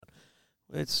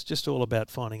It's just all about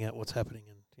finding out what's happening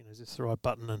and, is this the right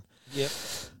button and, Yep.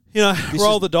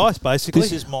 roll the dice, basically.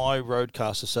 This is my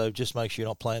Roadcaster, so just make sure you're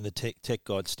not playing the Tech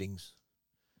Guide stings.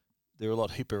 They're a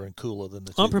lot hipper and cooler than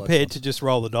the. I'm prepared to just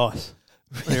roll the dice.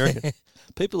 What do you reckon?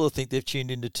 People will think they've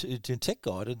tuned into to Tech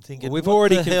Guide and thinking, We've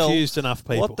already confused enough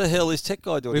people. What the hell is Tech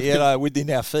Guide doing? Within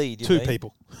our feed. Two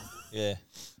people. Yeah.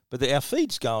 But our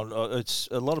feed's going, it's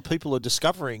a lot of people are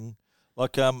discovering,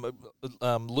 like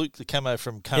Luke the Camo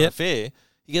from Current Affair,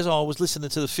 he goes, I was listening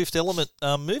to the Fifth Element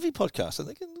movie podcast. I'm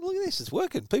thinking, look at this, it's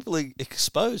working. People are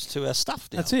exposed to our stuff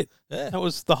now. That's it. Yeah. That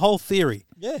was the whole theory.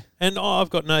 Yeah. And I've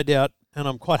got no doubt, and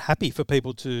I'm quite happy for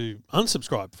people to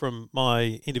unsubscribe from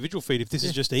my individual feed if this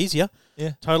is just easier.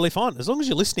 Yeah. Totally fine, as long as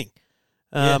you're listening.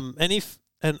 And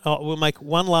we'll make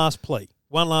one last plea,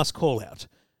 one last call out.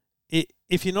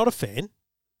 If you're not a fan,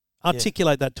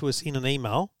 articulate that to us in an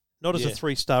email, not as a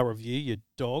 3-star review, you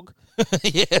dog.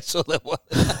 Yeah, I saw that one.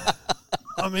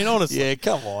 I mean, honestly. Yeah,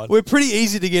 come on. We're pretty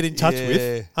easy to get in touch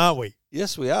with, aren't we?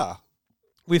 Yes, we are.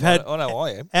 We've had, I know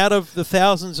I am. Out of the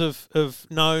thousands of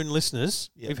known listeners,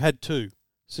 we've had 2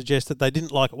 suggest that they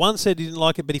didn't like it. One said he didn't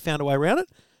like it, but he found a way around it,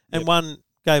 and one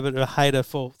gave it a hater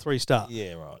for 3 stars.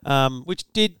 Yeah, right. Which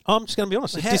did, I'm just going to be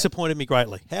honest, it disappointed me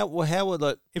greatly. How would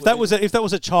that? If that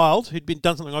was a child who'd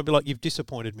done something, I'd be like, you've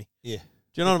disappointed me. Yeah.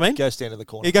 Do you know what I mean? Go stand in the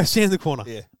corner. Yeah, go stand in the corner.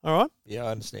 Yeah. All right? Yeah,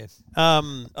 I understand.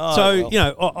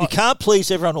 You can't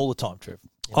please everyone all the time, Trev.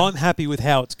 I'm happy with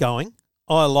how it's going.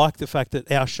 I like the fact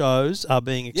that our shows are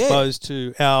being exposed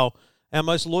to our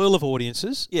most loyal of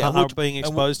audiences are being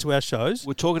exposed to our shows.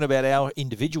 We're talking about our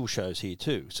individual shows here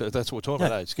too. So that's what we're talking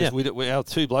about. Because our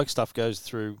Two Blokes stuff goes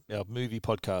through our movie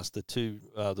podcast, the two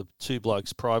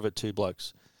blokes, private two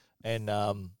blokes. And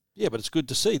but it's good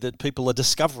to see that people are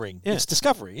discovering. Yeah. It's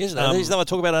discovery, isn't it? Isn't that what I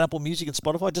talk about on Apple Music and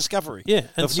Spotify? Discovery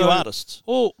of new artists.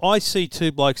 Well, I see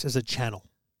Two Blokes as a channel.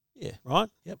 Yeah. Right?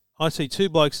 Yep. I see Two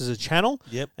Blokes as a channel.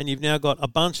 Yep. And you've now got a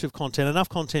bunch of content, enough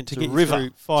content to get you through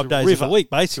 5 days of the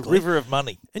week, basically. It's a river of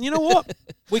money. And you know what?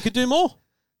 We could do more.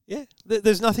 Yeah.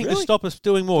 There's nothing to stop us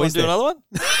doing more, is there? Do another one?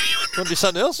 Want to do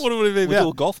something else? What would it be about? We'll do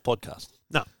a golf podcast.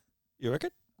 No. You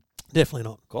reckon? Definitely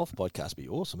not. Golf podcast would be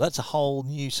awesome. That's a whole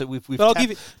new. So we've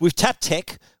tapped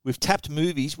tech, we've tapped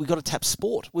movies, we've got to tap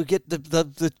sport. We get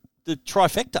the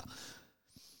trifecta.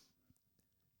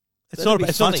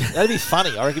 That'd be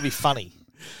funny. I reckon it'd be funny.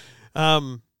 Another,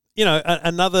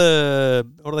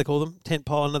 what do they call them? Tent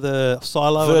pole, another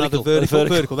silo, another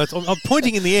vertical. That's I'm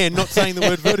pointing in the air, not saying the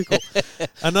word vertical.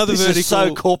 Another this vertical. Is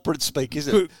so corporate speak,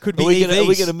 isn't it? Could be EVs. Are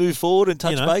we going to move forward and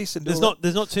touch base? And there's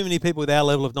not too many people with our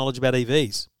level of knowledge about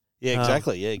EVs. Yeah,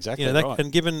 exactly. Exactly. Right.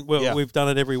 And given we've done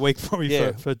it every week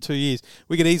probably for 2 years,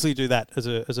 we could easily do that as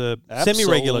a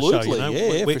semi-regular show.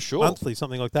 For sure, monthly,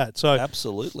 something like that. So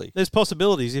absolutely, there's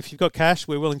possibilities. If you've got cash,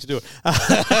 we're willing to do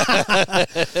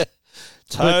it.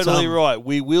 Totally right.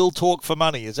 We will talk for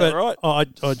money. Is that right? I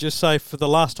just say for the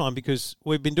last time, because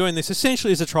we've been doing this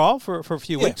essentially as a trial for a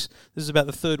few weeks. This is about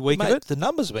the 3rd week of it. The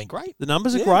numbers have been great. The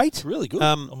numbers are great. It's really good.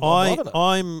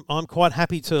 I'm quite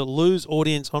happy to lose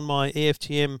audience on my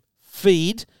EFTM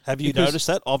feed. Have you noticed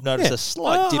that? I've noticed a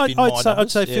slight dip in my numbers. I'd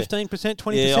say 15%,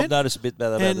 20%. Yeah, I've noticed a bit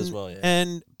about that as well.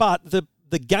 Yeah. But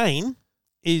the gain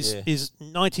is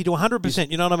 90 to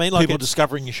 100%. You know what I mean? Like people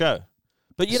discovering your show.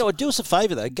 But you know what? Do us a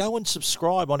favour though. Go and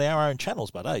subscribe on our own channels.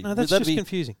 But hey, no, that's just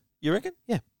confusing. You reckon?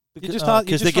 Yeah. Because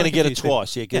they're going to get it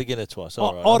twice. Yeah, going to get it twice.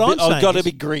 All right. I've got to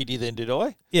be greedy then, did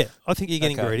I? Yeah, I think you're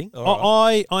getting greedy.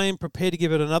 Right. I am prepared to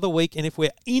give it another week, and if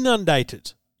we're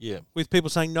inundated with people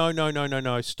saying no,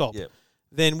 stop,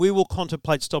 then we will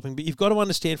contemplate stopping. But you've got to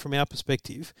understand from our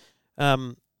perspective,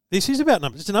 this is about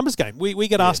numbers. It's a numbers game. We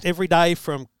get asked every day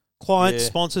from clients,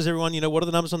 sponsors, everyone, what are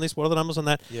the numbers on this? What are the numbers on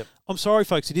that? Yep. I'm sorry,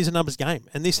 folks, it is a numbers game.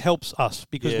 And this helps us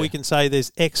because we can say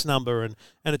there's X number and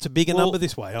it's a bigger number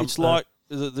this way. It's like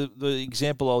the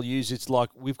example I'll use, it's like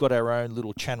we've got our own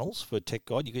little channels for Tech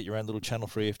Guide. You get your own little channel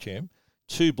for EFTM.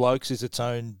 Two Blokes is its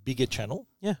own bigger channel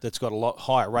that's got a lot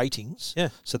higher ratings. Yeah.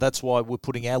 So that's why we're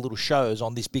putting our little shows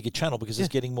on this bigger channel because it's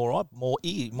getting more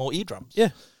eardrums. Yeah.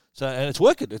 So and it's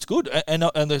working. It's good. And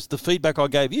there's the feedback I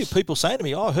gave you. People saying to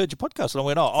me, I heard your podcast. And I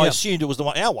went, I assumed it was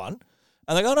our one.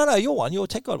 And they go, no, your one. Your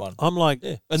Tech Guide one. I'm like,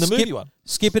 and the movie one.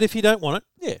 Skip it if you don't want it.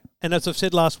 Yeah. And as I've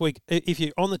said last week, if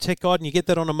you're on the Tech Guide and you get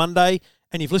that on a Monday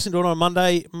and you've listened to it on a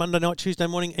Monday night, Tuesday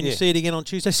morning, and you see it again on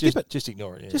Tuesday, skip it. Just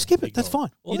ignore it. Yeah. Just skip it. That's fine.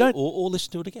 Or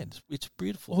listen to it again. It's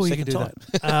beautiful. Or you can do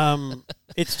that.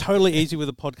 It's totally easy with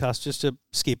a podcast just to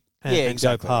skip. and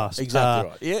go past. Exactly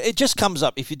right. Yeah, it just comes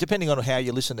up depending on how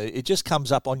you listen to it. It just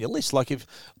comes up on your list. Like if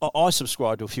I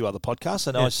subscribe to a few other podcasts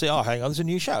and I see, oh, hang on, there's a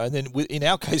new show, and then in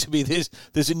our case, it'd be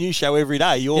there's a new show every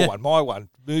day. Your one, my one,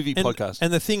 movie podcast.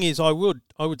 And the thing is, I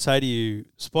would say to you,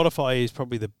 Spotify is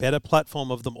probably the better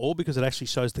platform of them all because it actually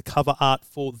shows the cover art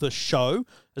for the show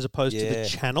as opposed to the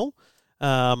channel.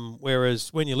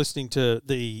 Whereas when you're listening to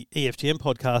the EFTM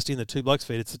podcast in the Two Blokes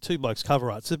feed, it's the Two Blokes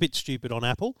cover art. It's a bit stupid on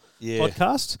Apple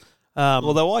podcasts.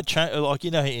 Although I changed, but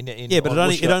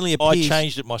it only appears. I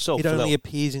changed it myself. It only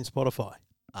appears in Spotify.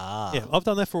 Yeah, I've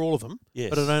done that for all of them.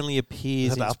 Yes. But it only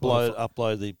appears in Spotify.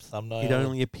 Upload the thumbnail. It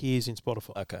only appears in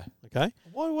Spotify. Okay.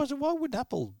 Why would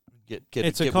Apple get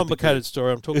it's a complicated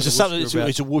story. I'm talking about.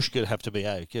 It's a whoosh could have to be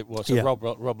a.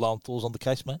 Rob Lowenthal's on the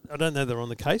case, mate? I don't know they're on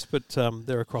the case, but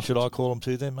they're across. Should I call them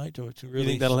too then, mate? To really you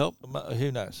think that'll help?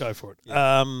 Who knows? Go for it.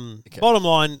 Yeah. Bottom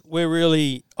line,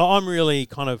 I'm really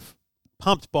kind of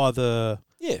pumped by the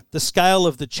scale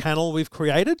of the channel we've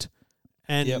created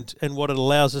and what it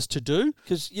allows us to do.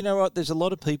 Because you know what, there's a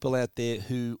lot of people out there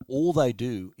who all they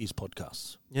do is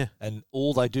podcasts. Yeah. And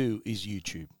all they do is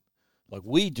YouTube. Like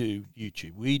we do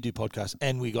YouTube, we do podcasts,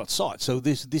 and we got sites. So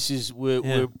this is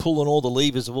we're pulling all the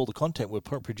levers of all the content we're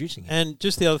producing. And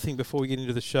just the other thing before we get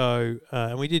into the show,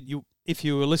 and we did if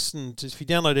you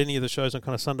download any of the shows on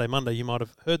kind of Sunday, Monday, you might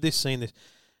have heard this, seen this.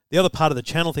 The other part of the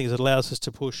channel thing is it allows us to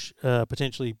push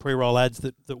potentially pre-roll ads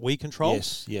that we control.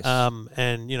 Yes.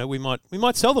 And we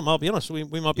might sell them. I'll be honest, we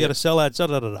might be able to sell ads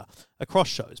across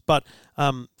shows. But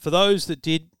for those that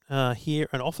did hear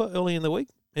an offer early in the week.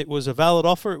 It was a valid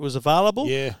offer. It was available.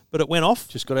 Yeah. But it went off.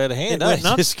 Just got out of hand. It went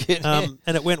nuts.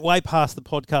 And it went way past the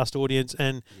podcast audience.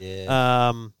 And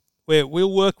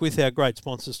we'll work with our great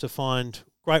sponsors to find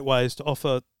great ways to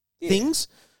offer things.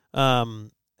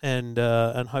 And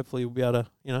hopefully we'll be able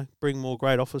to, bring more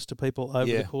great offers to people over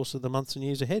the course of the months and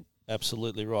years ahead.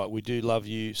 Absolutely right. We do love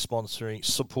you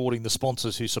supporting the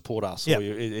sponsors who support us. Yep.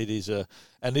 It is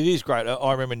great.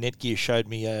 I remember Netgear showed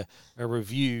me a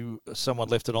review. Someone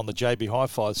left it on the JB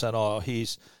Hi-Fi saying, "Oh,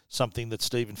 here's something that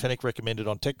Stephen Fennick recommended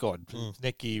on Tech Guide,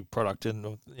 Netgear product,"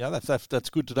 and that's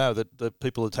good to know that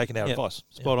people are taking our advice.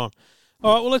 Spot on.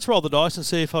 All right, well, let's roll the dice and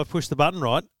see if I've pushed the button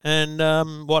right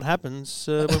and what happens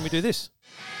when we do this.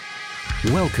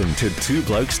 Welcome to Two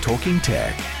Blokes Talking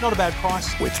Tech. Not a bad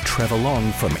price. With Trevor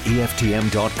Long from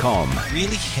EFTM.com.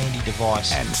 Really handy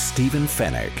device. And Stephen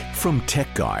Fennick from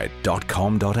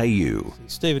techguide.com.au.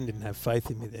 Stephen didn't have faith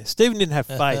in me there. Stephen didn't have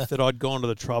faith that I'd gone to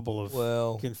the trouble of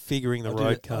configuring the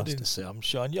Rodecaster. I didn't say. I'm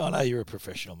sure. I know you're a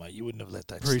professional, mate. You wouldn't have let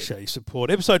that Appreciate your support.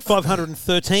 Episode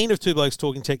 513 of Two Blokes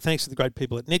Talking Tech. Thanks to the great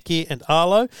people at Netgear and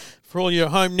Arlo. For all your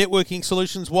home networking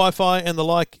solutions, Wi-Fi and the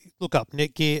like, look up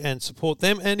Netgear and support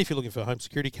them. And if you're looking for home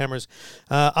security cameras,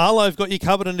 Arlo have got you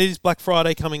covered, and it is Black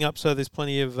Friday coming up, so there's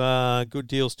plenty of good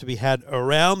deals to be had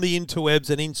around the interwebs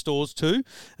and in stores too.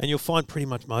 And you'll find pretty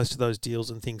much most of those deals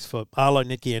and things for Arlo,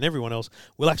 Netgear, and everyone else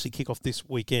will actually kick off this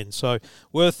weekend. So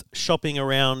worth shopping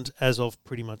around as of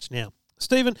pretty much now.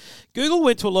 Stephen, Google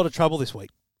went to a lot of trouble this week.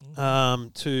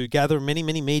 To gather many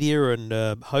media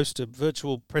and host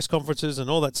virtual press conferences and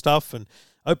all that stuff and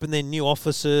open their new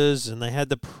offices, and they had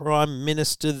the Prime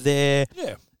Minister there.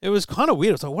 Yeah. It was kind of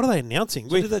weird. I was like, what are they announcing?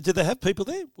 So did they have people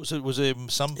there? Was there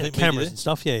some cameras media and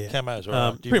stuff? Yeah. Cameras,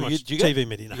 right. Pretty much TV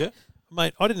media. No.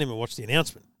 Mate, I didn't even watch the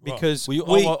announcement because I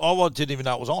didn't even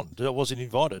know it was on. I wasn't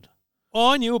invited.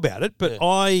 I knew about it, but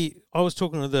I was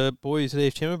talking to the boys at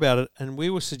EFTM about it, and we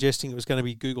were suggesting it was going to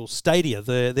be Google Stadia,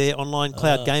 their online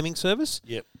cloud gaming service.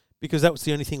 Yep. Because that was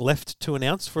the only thing left to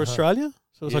announce for Australia.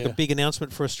 So it was like a big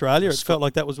announcement for Australia. It felt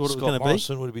like that was what it was going to be.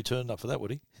 Morrison would be turned up for that,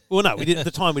 would he? Well, no, we didn't. At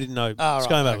the time, we didn't know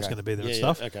ScoMo was going to be there and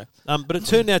stuff. Okay. But it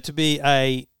turned out to be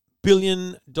a $1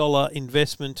 billion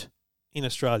investment in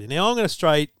Australia. Now, I'm going to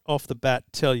straight off the bat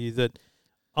tell you that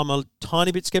I'm a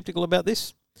tiny bit sceptical about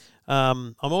this.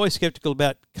 I'm always sceptical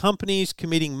about companies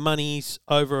committing monies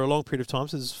over a long period of time.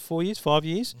 So this is 4 years, 5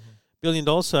 years, $1 billion.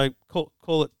 So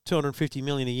call it $250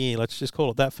 million a year. Let's just call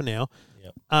it that for now.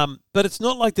 Yep. But it's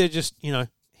not like they're just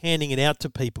handing it out to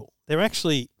people. They're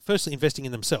actually firstly investing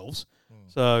in themselves.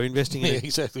 So investing in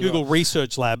Google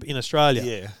Research Lab in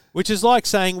Australia, which is like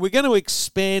saying we're going to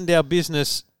expand our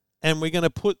business. And we're going to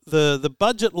put the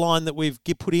budget line that we've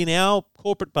put in our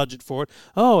corporate budget for it.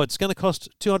 Oh, it's going to cost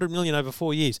 $200 million over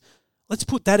 4 years. Let's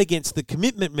put that against the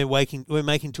commitment we're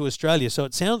making to Australia. So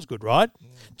it sounds good, right?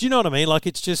 Do you know what I mean? Like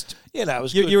it's just it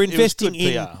was you're investing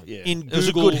in Google it was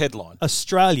a good headline.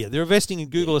 Australia. They're investing in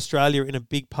Google Australia in a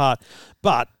big part.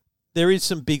 But there is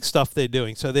some big stuff they're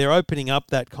doing. So they're opening up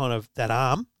that kind of that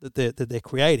arm that they're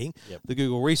creating, the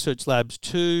Google Research Labs,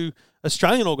 to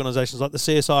Australian organisations like the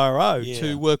CSIRO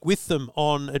to work with them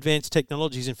on advanced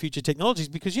technologies and future technologies,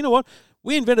 because you know what?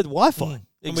 We invented Wi-Fi.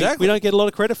 Exactly. We don't get a lot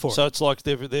of credit for it. So it's like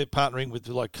they're partnering with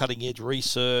like cutting edge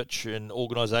research and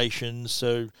organisations.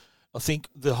 So I think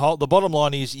the bottom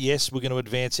line is, yes, we're going to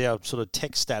advance our sort of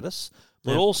tech status,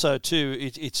 but also too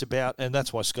it's about, and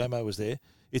that's why ScoMo was there.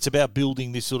 It's about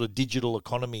building this sort of digital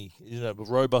economy, a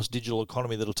robust digital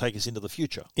economy that'll take us into the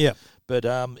future. Yeah. But,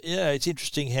 it's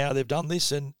interesting how they've done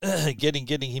this and getting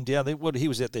him down there. He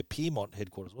was at their Piedmont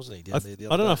headquarters, wasn't he? Down there the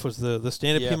other I don't know day. if it was the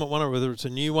standard Piedmont one or whether it's a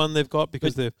new one they've got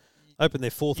because they've opened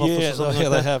their fourth office or something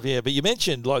like that. They have, yeah. But you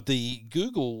mentioned, like, the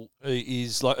Google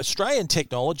is, like, Australian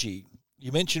technology.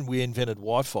 You mentioned we invented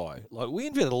Wi-Fi. Like, we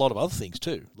invented a lot of other things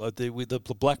too. Like the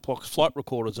black box flight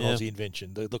recorders, an Aussie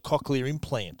invention. The cochlear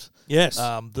implant. Yes.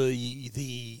 I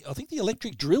think the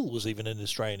electric drill was even an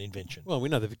Australian invention. Well, we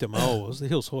know the Victor Mole was the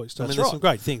Hills Hoist. That's there's some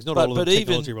great things. Not all of them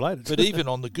technology related. But even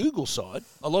on the Google side,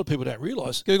 a lot of people don't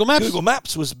realise Google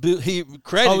Maps was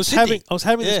created. I was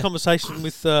having this conversation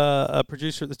with a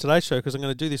producer at the Today Show because I'm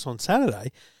going to do this on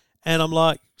Saturday. And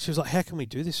she was like, how can we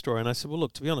do this story? And I said, well,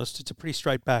 look, to be honest, it's a pretty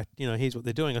straight back, here's what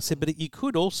they're doing. I said, but you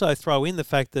could also throw in the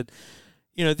fact that,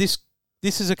 this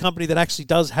is a company that actually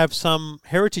does have some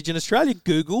heritage in Australia.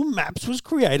 Google Maps was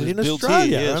created in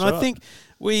Australia. Here, I think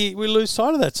we lose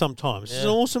sight of that sometimes. It's an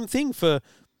awesome thing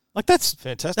that's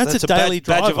fantastic. That's a daily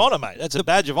badge of honour, mate. That's a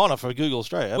badge of honour for Google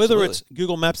Australia. Absolutely. Whether it's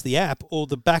Google Maps, the app, or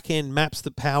the back-end maps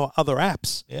that power other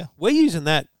apps. Yeah. We're using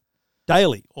that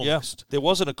daily, almost. Yeah. There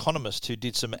was an economist who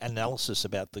did some analysis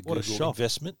about the Google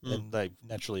investment, and they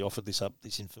naturally offered this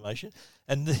information.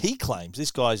 And he claims,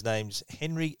 this guy's name's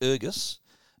Henry Ergus,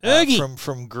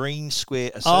 from Green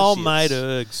Square Associates. Oh, mate,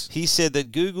 Ergs. He said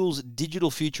that Google's Digital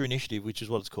Future Initiative, which is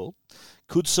what it's called,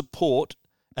 could support,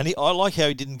 and I like how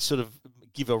he didn't sort of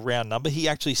give a round number. He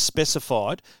actually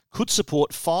specified could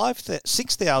support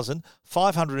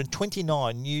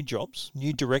 6,529 new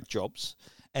direct jobs,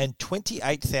 and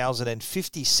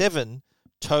 28,057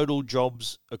 total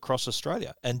jobs across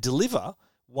Australia, and deliver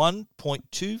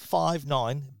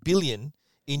 1.259 billion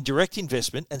in direct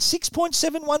investment and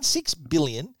 6.716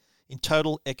 billion in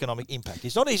total economic impact.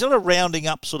 He's not a rounding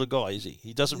up sort of guy, is he?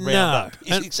 He doesn't round up.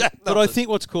 But I think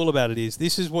what's cool about it is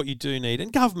this is what you do need,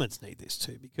 and governments need this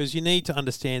too, because you need to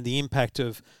understand the impact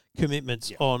of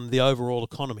commitments on the overall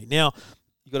economy. Now,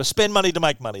 you've got to spend money to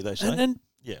make money, they say.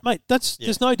 Mate,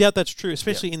 there's no doubt that's true,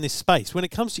 especially in this space. When it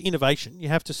comes to innovation, you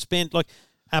have to spend, like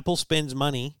Apple spends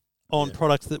money on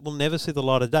products that will never see the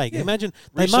light of day. Can you imagine?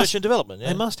 Research and development.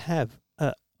 They must have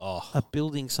a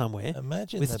building somewhere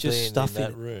with just stuff in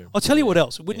that it. room. I'll tell you what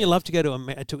else. Wouldn't you love to go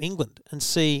to England and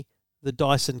see the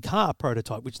Dyson car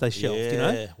prototype, which they shelved,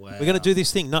 Wow. We're going to do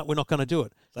this thing. No, we're not going to do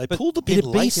it. They pulled the pin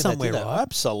late somewhere, right?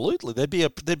 Absolutely.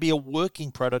 There'd be a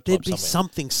working prototype There'd be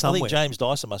something somewhere. I think James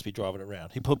Dyson must be driving it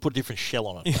around. He put a different shell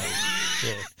on it.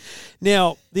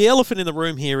 Now, the elephant in the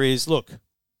room here is, look,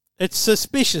 it's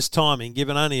suspicious timing,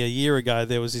 given only a year ago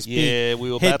there was this big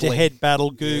head-to-head battle,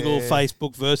 Google,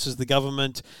 Facebook versus the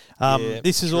government.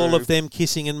 This is all of them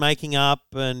kissing and making up,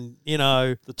 and,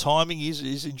 The timing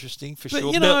is interesting for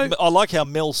sure. I like how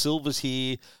Mel Silver's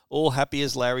here, all happy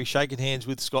as Larry, shaking hands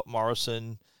with Scott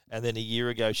Morrison, and then a year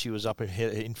ago she was up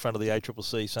in front of the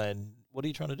ACCC saying, what are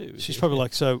you trying to do? She's probably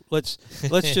like, so let's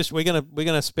just we're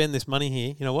gonna spend this money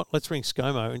here. You know what? Let's ring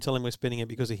ScoMo and tell him we're spending it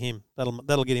because of him.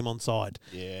 That'll get him on side.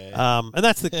 Yeah. And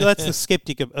that's the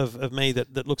skeptic of me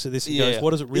that looks at this and goes,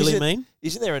 what does it really mean?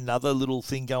 Isn't there another little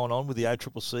thing going on with the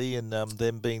ACCC and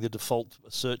them being the default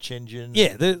search engine?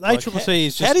 Yeah, the ACCC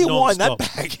is just how do you wind non-stop.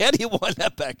 that back? How do you wind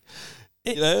that back?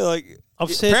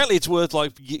 Apparently it's worth,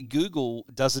 like, Google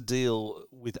does a deal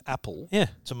with Apple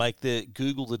to make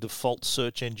Google the default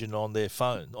search engine on their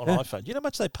phone, on iPhone. Do you know how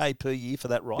much they pay per year for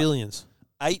that right? Billions.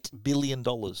 $8 billion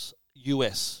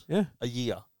US a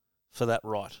year for that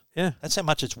right. Yeah. That's how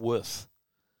much it's worth.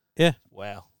 Yeah.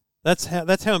 Wow. That's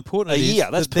how important it is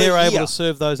that they're able to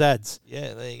serve those ads.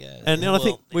 Yeah, there you go. And I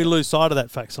think we lose sight of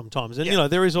that fact sometimes.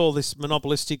 And, there is all this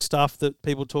monopolistic stuff that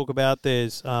people talk about.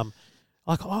 There's, I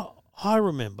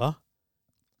remember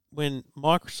when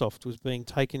Microsoft was being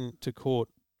taken to court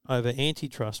over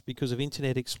antitrust because of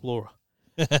Internet Explorer.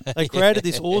 They created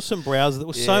this awesome browser that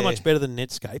was so much better than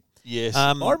Netscape. Yes,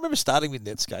 I remember starting with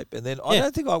Netscape, and then I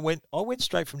don't think I went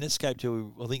straight from Netscape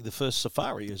to, I think, the first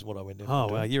Safari is what I went to. Oh,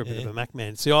 wow, you're a bit of a Mac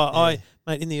man. See, I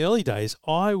mate, in the early days,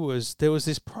 there was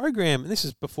this program, and this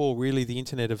is before really the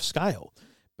internet of scale,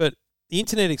 but the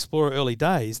Internet Explorer early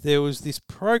days, there was this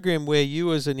program where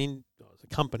you as a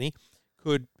company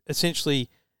could essentially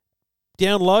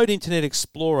download Internet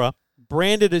Explorer,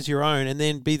 brand it as your own, and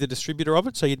then be the distributor of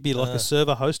it. So you'd be like a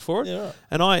server host for it. Yeah, right.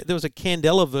 And there was a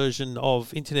Candela version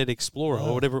of Internet Explorer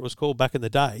or whatever it was called back in the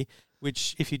day,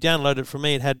 which if you downloaded it from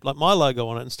me, it had like my logo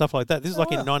on it and stuff like that. This is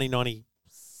like in 1996,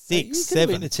 you could have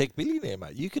been a tech billionaire,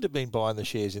 mate. You could have been buying the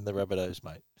shares in the Rabbitohs,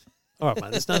 mate. All right,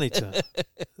 mate. There's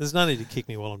no need to kick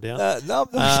me while I'm down. No,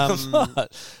 I'm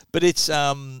not. But it's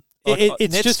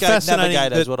it's just fascinating.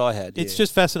 Navigator is what I had. It's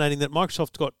just fascinating that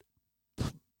Microsoft got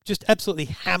just absolutely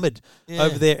hammered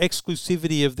over their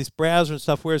exclusivity of this browser and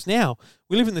stuff. Whereas now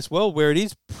we live in this world where it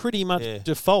is pretty much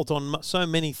default on so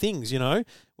many things. You know,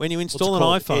 when you install an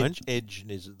iPhone, Edge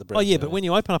is the browser. Oh yeah, but when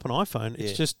you open up an iPhone,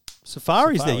 it's just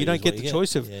Safari's there. You don't get the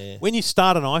choice of when you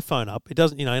start an iPhone up. It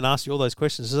doesn't, and ask you all those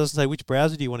questions. It doesn't say which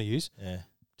browser do you want to use. Yeah,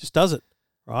 just does it.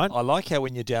 Right. I like how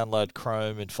when you download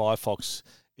Chrome and Firefox,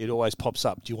 it always pops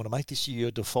up. Do you want to make this your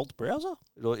default browser?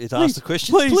 It asks the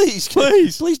question. Please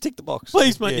tick the box.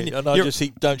 Please, mate. Yeah, and I just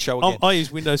hit don't show again. I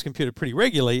use Windows Computer pretty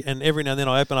regularly, and every now and then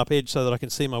I open up Edge so that I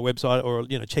can see my website or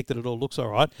check that it all looks all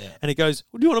right. Yeah. And it goes,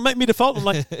 well, do you want to make me default? I'm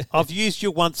like, I've used you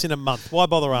once in a month. Why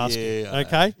bother asking?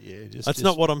 Okay? Yeah, that's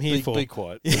not what I'm here for. Be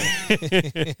quiet.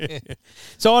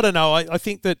 So I don't know. I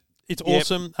think that it's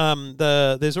awesome.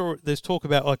 There's talk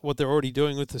about like what they're already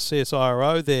doing with the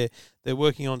CSIRO. They're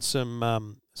working on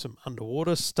some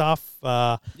underwater stuff.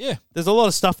 There's a lot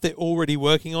of stuff they're already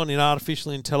working on in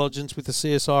artificial intelligence with the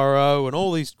CSIRO and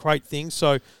all these great things.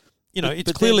 So,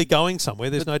 it's clearly going somewhere.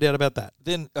 There's no doubt about that.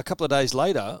 Then a couple of days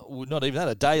later, not even that,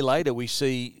 a day later, we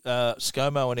see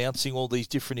ScoMo announcing all these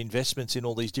different investments in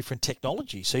all these different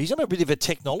technologies. So he's on a bit of a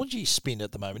technology spin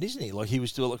at the moment, isn't he? Like he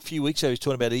was doing a few weeks ago, he was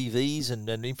talking about EVs and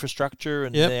infrastructure,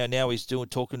 and now he's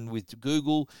talking with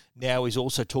Google. Now he's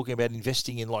also talking about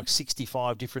investing in like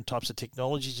 65 different types of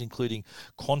technologies, including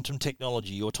quantum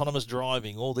technology, autonomous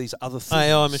driving, all these other things.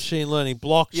 AI, machine learning,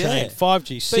 blockchain,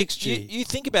 5G, 6G. You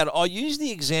think about it. I use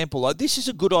the example. Like, this is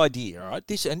a good idea, right?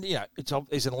 There's an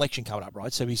election coming up,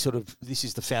 right? So this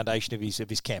is the foundation of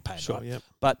his campaign, right? Yeah.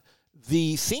 But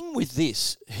the thing with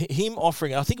this, him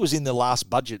offering, I think it was in the last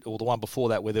budget or the one before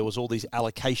that, where there was all these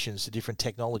allocations to different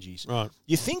technologies. Right.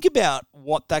 You think about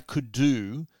what that could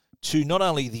do to not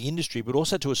only the industry but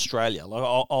also to Australia. Like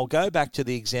I'll go back to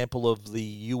the example of the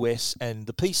US and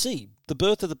the PC, the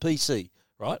birth of the PC,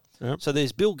 right? Yep. So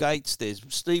there's Bill Gates, there's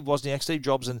Steve Wozniak, Steve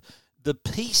Jobs, and the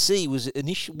PC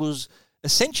was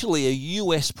essentially a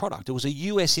US product. It was a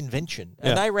US invention,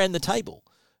 and they ran the table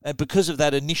because of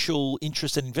that initial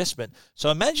interest and investment. So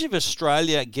imagine if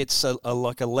Australia gets a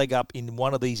leg up in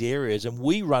one of these areas, and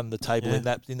we run the table in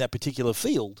that particular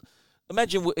field.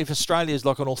 Imagine if Australia is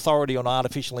like an authority on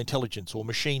artificial intelligence or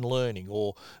machine learning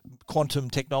or quantum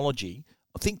technology.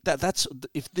 I think that's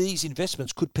if these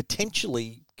investments could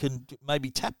potentially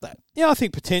maybe tap that. Yeah, I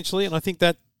think potentially, and I think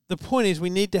that the point is we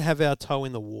need to have our toe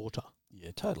in the water.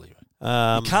 Yeah, totally.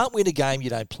 You can't win a game you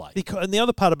don't play. And the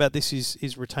other part about this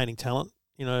is retaining talent.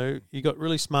 You got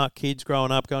really smart kids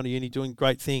growing up, going to uni, doing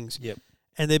great things. Yep.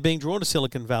 And they're being drawn to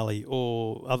Silicon Valley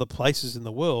or other places in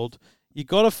the world. You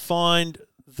got to find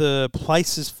the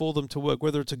places for them to work,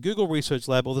 whether it's a Google Research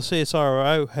Lab or the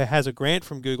CSIRO has a grant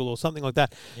from Google or something like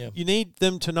that. Yep. You need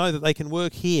them to know that they can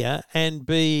work here and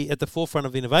be at the forefront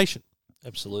of innovation.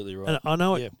 Absolutely right. And I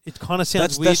know it kind of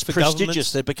sounds weird for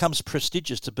prestigious. It becomes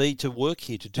prestigious to work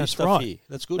here, to do stuff here.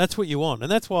 That's good. That's what you want.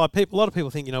 And that's why a lot of people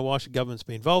think, why should governments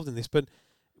be involved in this? But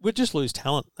we'd just lose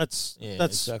talent. That's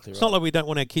exactly right. It's not like we don't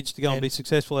want our kids to go and be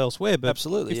successful elsewhere, but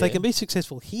absolutely, if they can be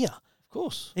successful here, of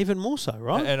course, even more so,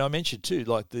 right? And I mentioned too,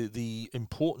 like the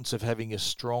importance of having a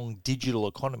strong digital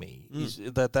economy is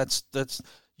that's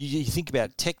you think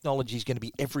about technology is going to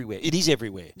be everywhere. It is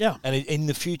everywhere. Yeah. And in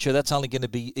the future, that's only going to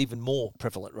be even more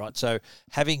prevalent, right? So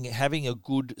having a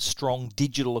good, strong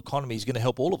digital economy is going to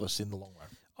help all of us in the long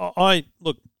run.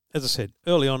 Look, as I said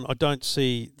early on, I don't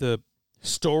see the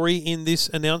story in this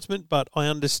announcement, but I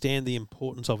understand the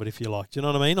importance of it, if you like. Do you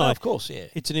know what I mean? Of course, yeah.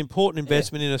 It's an important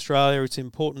investment in Australia. It's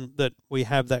important that we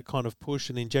have that kind of push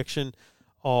and injection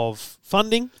of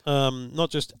funding,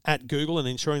 not just at Google and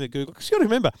ensuring that Google... Because you've got to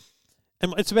remember...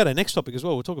 And it's about our next topic as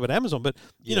well. We'll talk about Amazon. But,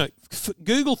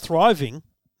 Google thriving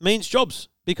means jobs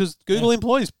because Google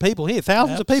employs people here,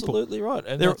 thousands of people. Absolutely right.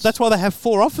 And that's why they have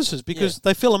 4 offices because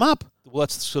they fill them up. Well,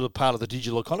 that's sort of part of the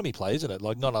digital economy play, isn't it?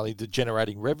 Like not only the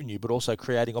generating revenue, but also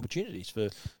creating opportunities for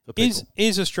people.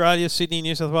 Is Australia, Sydney,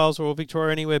 New South Wales or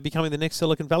Victoria anywhere becoming the next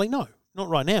Silicon Valley? No, not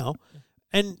right now.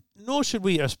 And nor should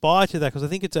we aspire to that because I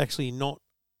think it's actually not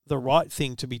the right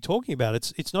thing to be talking about.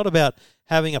 It's not about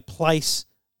having a place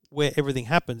where everything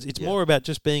happens. It's more about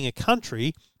just being a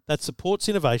country that supports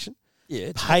innovation,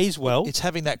 pays well. It's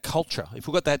having that culture. If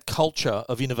we've got that culture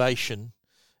of innovation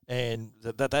And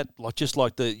that like just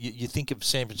like you think of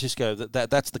San Francisco,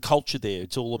 that's the culture there.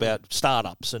 It's all about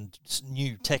startups and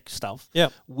new tech stuff. Yeah,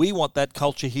 we want that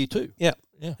culture here too. Yeah,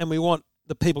 and we want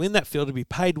the people in that field to be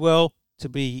paid well, to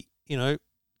be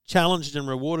challenged and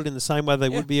rewarded in the same way they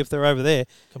would be if they're over there.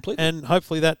 Completely. And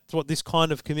hopefully that's what this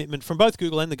kind of commitment from both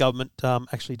Google and the government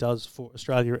actually does for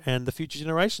Australia and the future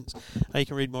generations. You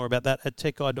can read more about that at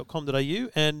techguide.com.au.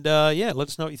 And, let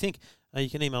us know what you think. You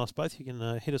can email us both. You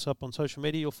can hit us up on social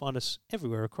media. You'll find us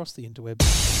everywhere across the interweb.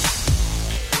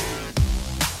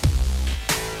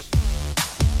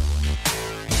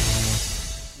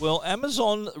 Well,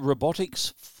 Amazon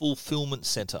Robotics Fulfillment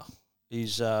Centre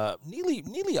is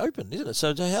nearly open, isn't it?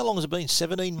 So how long has it been?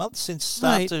 17 months since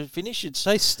start to finish?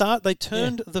 They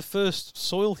turned the first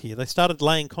soil here. They started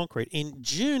laying concrete in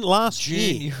June last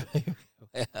year.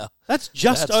 Wow. That's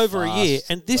over fast. A year.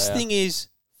 And this thing is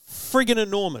friggin'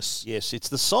 enormous. Yes, it's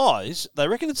the size. They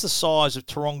reckon it's the size of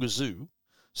Taronga Zoo.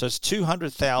 So it's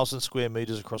 200,000 square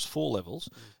metres across 4 levels.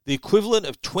 The equivalent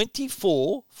of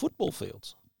 24 football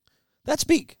fields. That's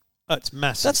big. It's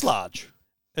massive. That's large.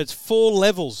 It's 4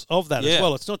 levels of that as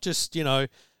well. It's not just, a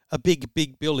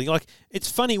big building. Like,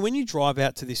 it's funny, when you drive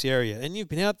out to this area, and you've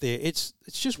been out there, it's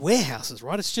just warehouses,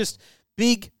 right? It's just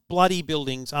big bloody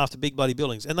buildings after big bloody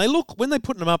buildings. And when they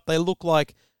put them up, they look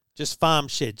like just farm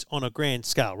sheds on a grand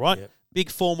scale, right? Yep. Big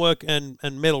formwork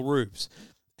and metal roofs.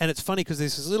 And it's funny because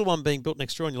there's this little one being built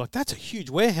next door, and you're like, that's a huge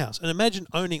warehouse. And imagine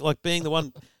being the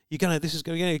one... You're going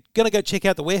to go check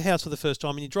out the warehouse for the first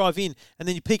time, and you drive in, and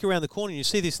then you peek around the corner and you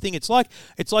see this thing. It's like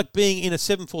being in a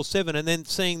 747 and then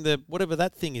seeing whatever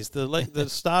that thing is, the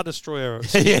Star Destroyer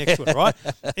sitting next to it, right?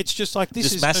 It's just like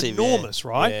this is massive, enormous,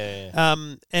 right? Yeah.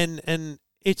 And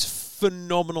it's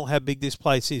phenomenal how big this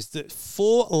place is. The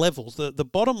 4 levels. The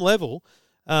bottom level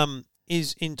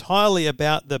is entirely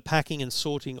about the packing and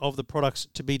sorting of the products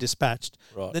to be dispatched.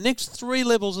 Right. The next 3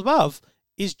 levels above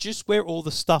is just where all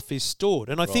the stuff is stored.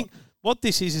 And I think what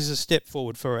this is a step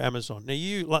forward for Amazon.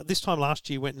 Now, this time last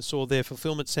year, went and saw their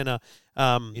fulfillment centre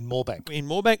in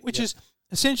Moorebank. Which is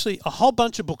essentially a whole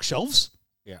bunch of bookshelves.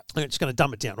 Yeah. I'm just going to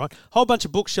dumb it down, right? Whole bunch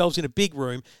of bookshelves in a big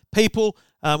room. People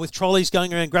with trolleys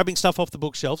going around grabbing stuff off the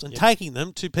bookshelves and taking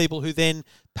them to people who then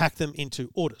pack them into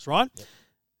orders, right? Yep.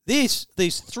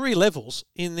 These 3 levels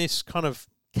in this kind of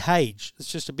cage,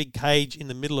 it's just a big cage in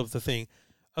the middle of the thing,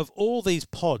 of all these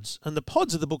pods, and the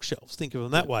pods are the bookshelves, think of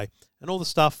them that way, and all the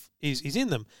stuff is in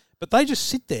them. But they just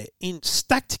sit there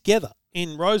stacked together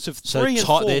in rows of 3 and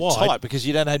 4 they're wide. tight because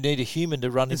you don't need a human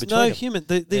to run in between them. There's no human.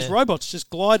 These robots just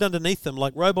glide underneath them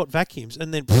like robot vacuums,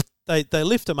 and then they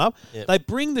lift them up. Yep. They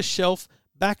bring the shelf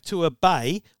back to a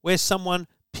bay where someone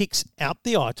picks out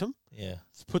the item,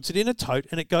 puts it in a tote,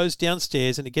 and it goes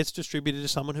downstairs and it gets distributed to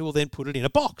someone who will then put it in a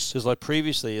box. Because like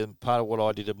previously, and part of what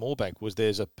I did at Moorebank was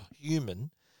there's a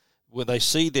human when they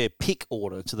see their pick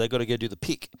order, so they've got to go do the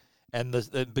pick. And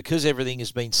because everything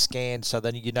has been scanned, so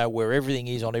then you know where everything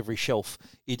is on every shelf,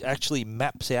 it actually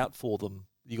maps out for them.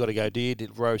 You got to go D,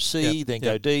 row C, then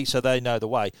go D, so they know the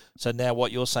way. So now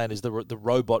what you're saying is the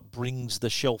robot brings the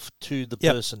shelf to the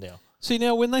person now. See,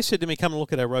 now when they said to me, come and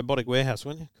look at our robotic warehouse, I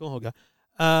went, cool, I'll go.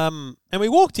 And we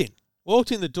walked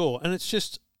in the door, and it's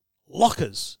just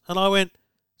lockers. And I went,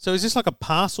 so is this like a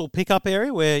parcel pickup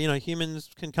area where, humans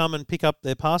can come and pick up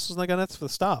their parcels? And they go, that's for the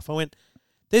staff. I went,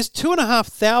 there's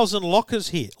 2,500 lockers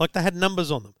here. Like they had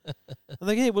numbers on them. And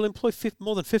they go, we'll employ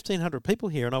more than 1,500 people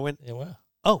here. And I went, wow.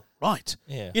 Oh, right.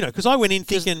 Yeah. Because I went in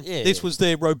thinking this was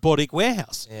their robotic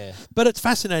warehouse. Yeah. But it's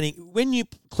fascinating. When you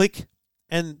click,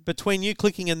 and between you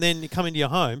clicking and then you come into your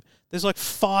home, there's like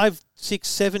 5, 6,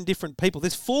 7 different people.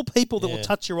 There's 4 people that will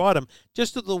touch your item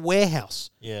just at the warehouse.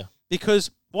 Yeah.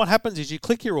 Because what happens is you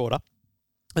click your order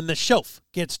and the shelf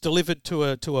gets delivered to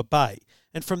a bay.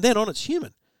 And from then on, it's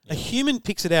human. A human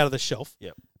picks it out of the shelf,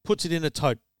 puts it in a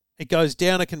tote. It goes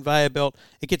down a conveyor belt.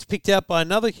 It gets picked out by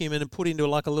another human and put into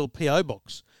like a little PO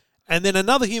box. And then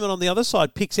another human on the other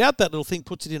side picks out that little thing,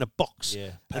 puts it in a box,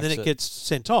 and then it gets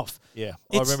sent off. Yeah,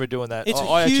 I remember doing that. It's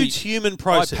a huge human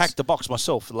process. I packed the box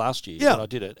myself last year when I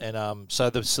did it. And so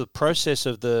the process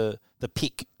of the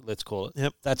pick, let's call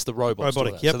it, that's the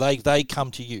robotic. So they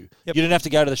come to you. Yep. You don't have to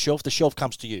go to the shelf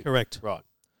comes to you. Correct. Right.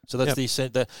 So that's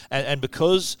and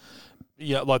because...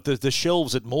 like the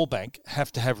shelves at Moorebank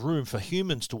have to have room for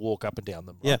humans to walk up and down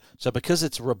them. Right? Yeah. So because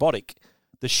it's robotic,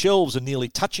 the shelves are nearly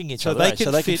touching each other. So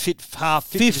they can fit half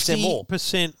 50% more.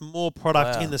 50% more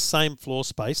product in the same floor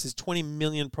space. There's 20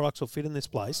 million products will fit in this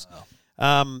place.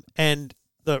 Wow. And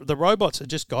the robots are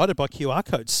just guided by QR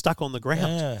codes stuck on the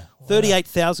ground. Yeah. Wow.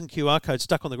 38,000 QR codes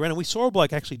stuck on the ground. And we saw a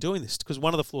bloke actually doing this because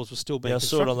one of the floors was still being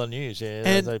constructed. I saw it on the news. Yeah.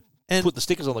 And they put the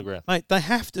stickers on the ground. Mate,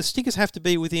 the stickers have to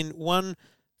be within 1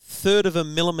 third of a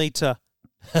millimeter,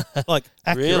 like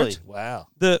accurate. Really? Wow.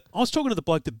 I was talking to the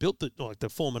bloke that built the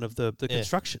foreman of the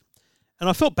construction, and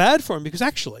I felt bad for him because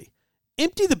actually,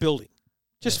 empty the building,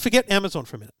 just forget Amazon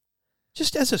for a minute,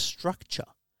 just as a structure.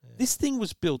 This thing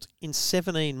was built in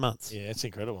 17 months. Yeah, it's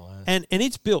incredible. And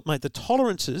it's built, mate, the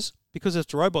tolerances, because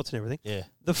it's robots and everything,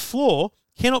 the floor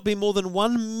cannot be more than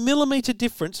 1 millimetre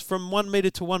difference from 1 metre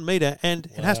to 1 metre, and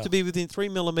it has to be within 3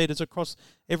 millimetres across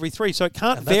every 3. So it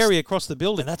can't vary across the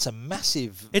building. And that's a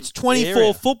massive It's 24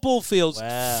 area. Football fields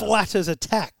flat as a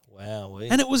tack. Wow.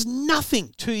 And it was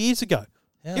nothing 2 years ago.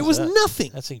 How's was that?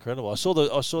 nothing. That's incredible. I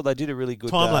saw they did a really good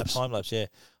time lapse. Yeah.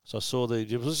 So I saw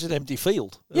it was just an empty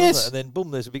field. Yes. And then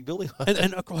boom, there's a big building.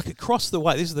 and like across the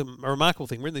way, this is the remarkable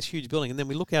thing. We're in this huge building, and then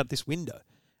we look out this window,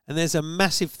 and there's a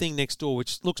massive thing next door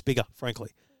which looks bigger, frankly,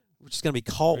 which is going to be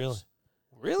Coles.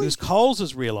 Really? Because Coles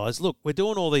has realised, look, we're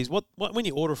doing all these. What when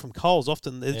you order from Coles,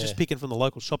 often they're just picking from the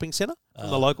local shopping centre, from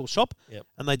the local shop,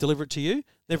 and they deliver it to you.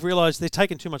 They've realised they're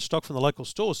taking too much stock from the local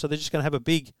stores, so they're just going to have a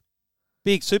big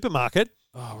supermarket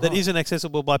that isn't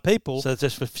accessible by people. So it's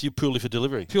just purely for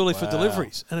delivery. Purely for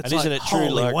deliveries. And it's isn't it true?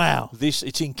 Holy wow.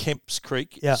 It's in Kemps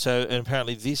Creek. Yeah. So and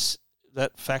apparently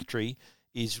that factory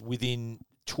is within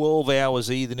 12 hours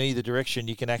in either direction.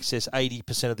 You can access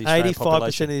 80% of the Australian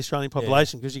population. 85% of the Australian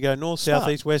population, because you go north, south,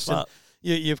 east, west, and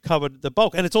you've covered the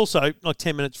bulk. And it's also like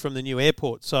 10 minutes from the new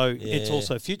airport, so it's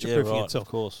also future-proofing itself. Of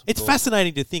course. It's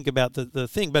fascinating to think about the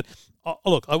thing, but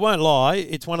look, I won't lie,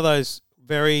 it's one of those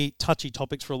very touchy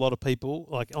topics for a lot of people,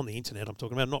 like on the internet I'm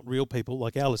talking about, not real people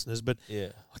like our listeners, but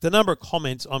like the number of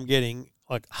comments I'm getting,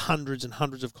 like hundreds and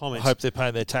hundreds of comments. I hope they're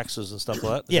paying their taxes and stuff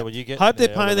like that. Is that what you get? Hope they're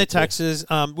paying their taxes.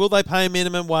 Will they pay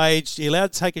minimum wage? Are you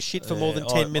allowed to take a shit for more than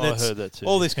 10 minutes? I heard that too.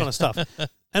 All this kind of stuff.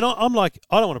 And I'm like,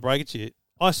 I don't want to break it to you.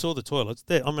 I saw the toilets.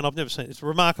 I mean, I've never seen it. It's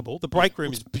remarkable. The break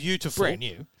room is beautiful. Brand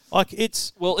new. Like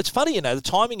it's funny, the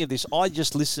timing of this. I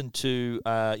just listened to,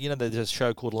 there's a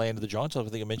show called Land of the Giants. I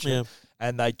think I mentioned it.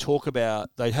 And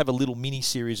they have a little mini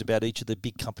series about each of the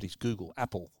big companies, Google,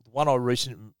 Apple. The one I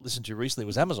listened to recently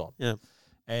was Amazon. Yeah.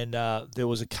 And there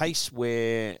was a case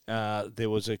where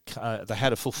they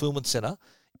had a fulfillment center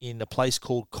in a place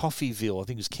called Coffeyville, I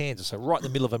think it was Kansas, so right in the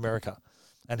middle of America,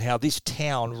 and how this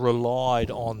town relied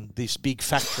on this big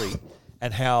factory,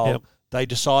 and how they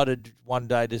decided one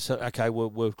day to say, okay,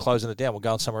 we're closing it down, we're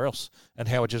going somewhere else, and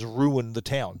how it just ruined the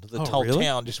town. The whole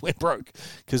town just went broke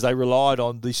because they relied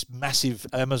on this massive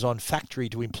Amazon factory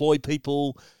to employ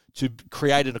people, to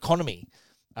create an economy.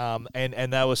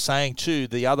 And they were saying too,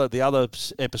 the other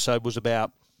episode was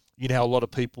about, how a lot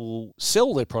of people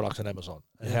sell their products on Amazon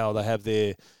and how they have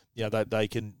their, they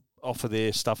can offer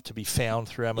their stuff to be found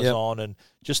through Amazon and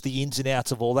just the ins and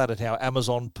outs of all that, and how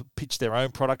Amazon pitch their own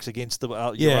products against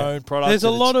your own products. There's a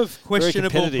lot of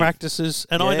questionable practices,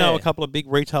 and I know a couple of big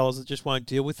retailers that just won't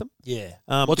deal with them. Yeah.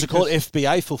 What's it called?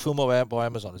 FBA, Fulfillment by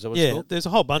Amazon. Is that what it's called? There's a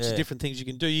whole bunch of different things you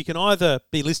can do. You can either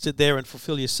be listed there and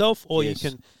fulfill yourself, or you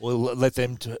can... Or let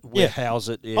them warehouse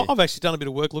it. Yeah. I've actually done a bit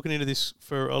of work looking into this.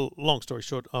 For a long story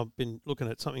short, I've been looking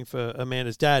at something for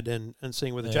Amanda's dad and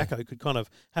seeing whether Jacko could kind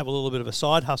of have a little bit of a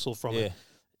side hustle from it.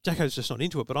 Jacko's just not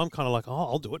into it, but I'm kind of like,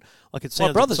 I'll do it. Like it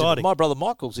sounds exciting. My brother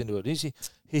Michael's into it.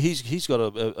 He's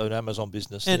got an Amazon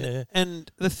business.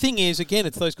 And the thing is, again,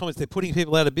 it's those comments. They're putting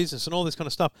people out of business and all this kind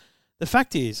of stuff. The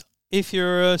fact is, if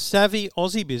you're a savvy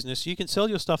Aussie business, you can sell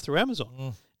your stuff through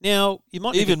Amazon. Now, you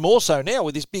might even more so now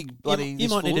with this big bloody. You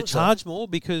might need to charge more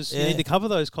because you need to cover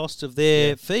those costs of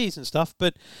their fees and stuff.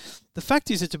 But the fact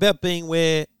is, it's about being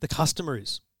where the customer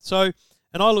is. So.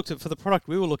 And I looked at, for the product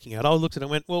we were looking at, I looked at it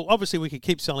and went, well, obviously we could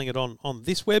keep selling it on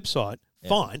this website,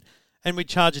 fine, and we'd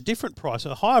charge a different price,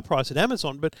 a higher price at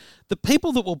Amazon, but the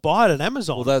people that will buy it at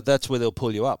Amazon... Well, that's where they'll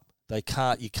pull you up. You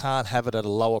can't have it at a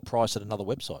lower price at another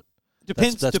website.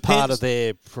 That's part of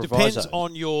their proviso. Depends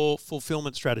on your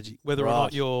fulfillment strategy, whether or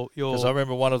not your... Because I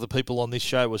remember one of the people on this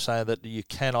show was saying that you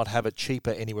cannot have it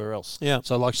cheaper anywhere else. Yeah.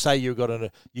 So, like, say you got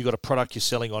a product you're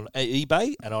selling on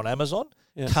eBay and on Amazon,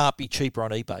 can't be cheaper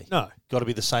on eBay. No. Got to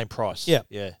be the same price. Yeah.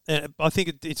 Yeah. And I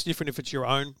think it's different if it's your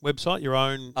own website, your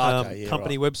own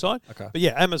company website. Okay. But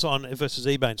yeah, Amazon versus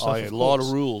eBay and stuff. A lot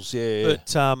of rules. Yeah.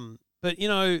 But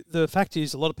the fact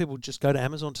is, a lot of people just go to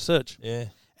Amazon to search. Yeah.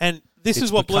 And this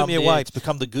is what blew me away. It's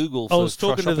become the Google. I was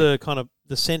talking to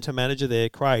the centre manager there,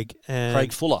 Craig, and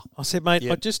Craig Fuller. I said, mate,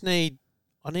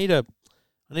 I need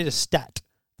a stat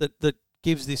that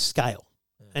gives this scale.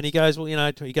 Yeah. And he goes, well,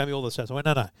 he gave me all the stats. I went,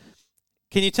 no.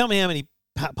 Can you tell me how many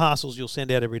parcels you'll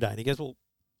send out every day? And he goes, well,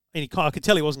 and I could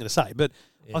tell he wasn't going to say, but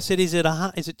I said, is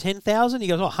it 10,000? He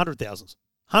goes, 100,000.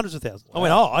 Hundreds of thousands. Wow. I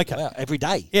went, oh, okay. Wow, every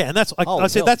day. Yeah, and I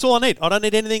said, that's all I need. I don't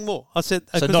need anything more. I said,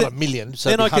 so not a million,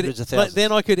 so hundreds of thousands.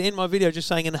 Then I could end my video just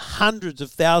saying, and hundreds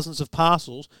of thousands of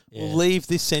parcels will leave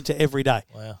this centre every day.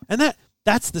 Wow. And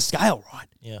that's the scale, right?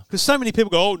 Yeah. Because so many people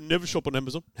go, oh, never shop on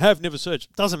Amazon. Have never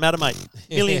searched. Doesn't matter, mate.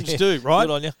 Millions do, right?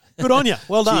 Good on you. Good on you.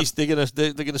 Well done. Jeez,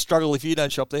 they're gonna struggle if you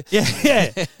don't shop there. Yeah.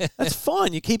 That's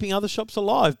fine. You're keeping other shops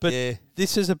alive, but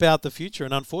this is about the future,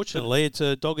 and unfortunately, it's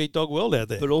a dog-eat-dog world out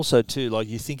there. But also, too, like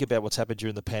you think about what's happened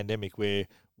during the pandemic, where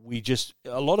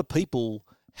a lot of people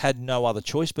had no other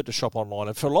choice but to shop online,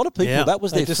 and for a lot of people, that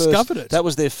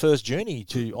was their first journey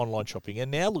to online shopping.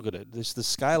 And now look at it. There's the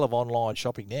scale of online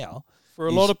shopping now. For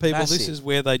a lot of people, massive. This is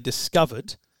where they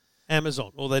discovered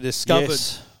Amazon, or they discovered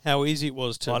how easy it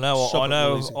was to shop. I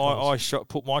know. I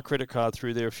put my credit card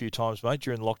through there a few times, mate,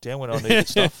 during lockdown when I needed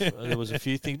stuff. There was a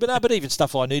few things, but even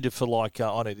stuff I needed for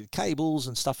I needed cables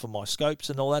and stuff for my scopes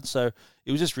and all that. So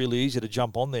it was just really easy to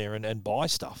jump on there and buy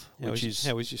stuff. How is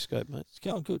your scope, mate? It's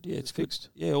going good. Yeah, it's fixed.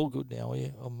 Yeah, all good now.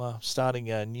 Yeah, I'm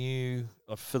starting a new.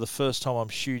 For the first time, I'm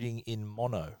shooting in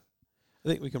mono. I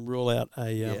think we can rule out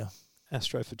a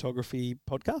astrophotography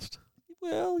podcast.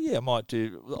 Well, yeah, I might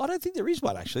do. I don't think there is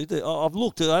one, actually. I've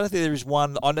looked. I don't think there is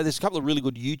one. I know there's a couple of really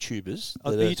good YouTubers.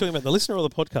 Are you talking about the listener or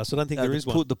the podcast? I don't think there is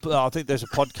one. I think there's a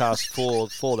podcast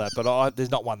for that, but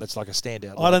there's not one that's like a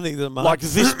standout. I don't think there's like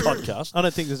this podcast. I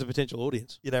don't think there's a potential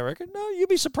audience. You don't reckon? No, you'd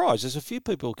be surprised. There's a few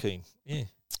people keen. Yeah.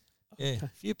 Yeah, a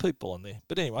few people on there.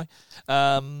 But anyway,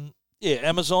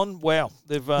 Amazon. Wow,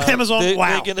 they're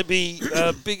going to be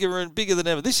bigger and bigger than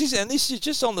ever. This is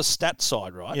just on the stat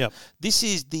side, right? Yep. This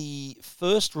is the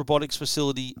first robotics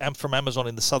facility from Amazon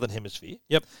in the Southern Hemisphere.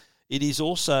 Yep. It is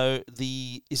also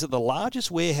the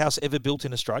largest warehouse ever built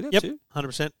in Australia? Yep. Too?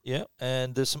 100%. Yeah,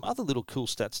 and there's some other little cool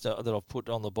stats that I've put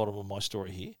on the bottom of my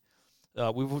story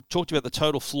here. We've talked about the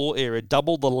total floor area,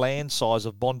 double the land size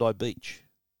of Bondi Beach.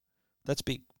 That's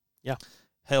big. Yeah.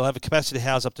 They'll have a capacity to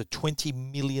house up to 20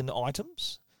 million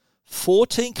items,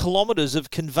 14 kilometres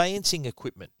of conveyancing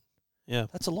equipment. Yeah.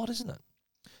 That's a lot, isn't it?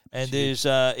 And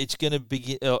it's going to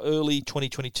begin early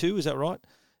 2022, is that right?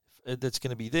 That's going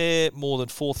to be there. More than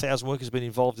 4,000 workers have been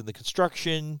involved in the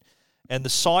construction. And the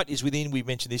site is within, we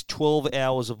mentioned this, 12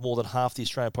 hours of more than half the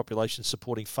Australian population,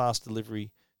 supporting fast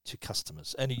delivery to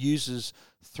customers. And it uses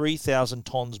 3,000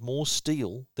 tonnes more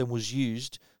steel than was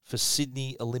used for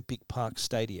Sydney Olympic Park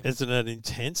Stadium. Isn't it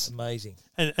intense? Amazing.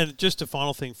 And just a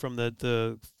final thing from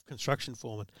the construction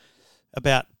foreman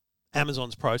about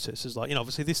Amazon's process is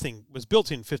obviously this thing was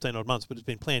built in 15 odd months, but it's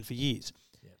been planned for years.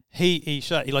 Yeah.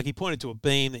 He pointed to a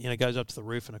beam that goes up to the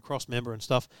roof and a cross member and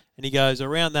stuff, and he goes,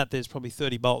 around that there's probably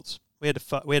 30 bolts. We had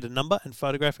to number and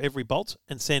photograph every bolt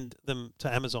and send them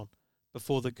to Amazon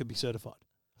before they could be certified.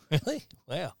 Really?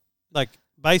 Wow.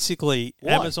 Basically,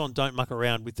 Why? Amazon don't muck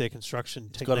around with their construction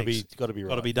techniques. It's got to be right.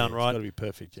 Got to be done right. It's got to be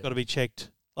perfect. It's got to be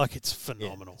checked. It's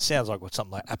phenomenal. Yeah. Sounds like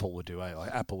something like Apple would do. Like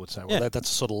Apple would say, that's the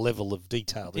sort of level of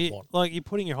detail they want. You're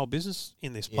putting your whole business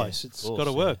in this place. It's got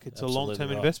to work. It's a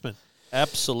long-term investment.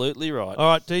 Absolutely right.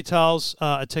 All right, details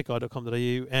at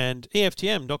techguide.com.au and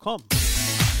EFTM.com.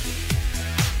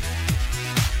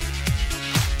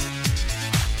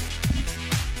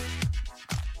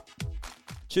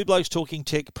 Two Blokes Talking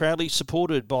Tech, proudly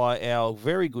supported by our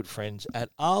very good friends at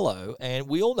Arlo. And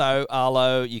we all know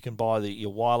Arlo, you can buy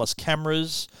your wireless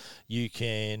cameras, you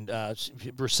can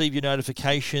receive your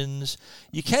notifications,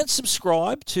 you can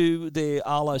subscribe to their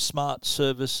Arlo Smart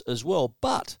service as well.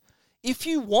 But if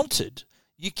you wanted,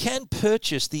 you can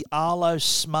purchase the Arlo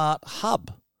Smart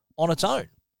Hub on its own.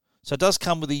 So it does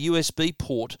come with a USB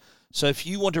port. So if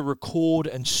you want to record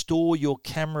and store your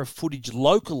camera footage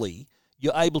locally,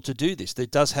 you're able to do this.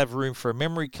 It does have room for a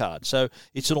memory card. So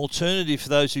it's an alternative for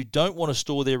those who don't want to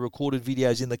store their recorded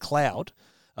videos in the cloud.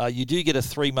 You do get a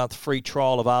 3-month free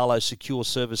trial of Arlo Secure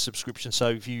Service subscription.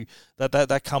 So if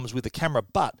that comes with the camera.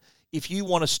 But if you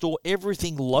want to store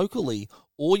everything locally,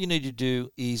 all you need to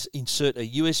do is insert a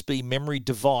USB memory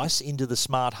device into the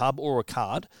Smart Hub or a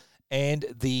card, and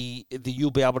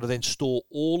you'll be able to then store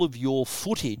all of your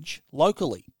footage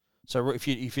locally. So if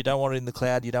you don't want it in the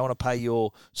cloud, you don't want to pay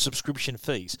your subscription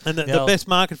fees. And the best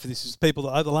market for this is people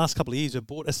that over the last couple of years have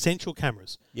bought essential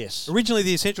cameras. Yes. Originally,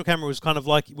 the essential camera was kind of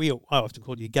like I often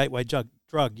call it your gateway drug.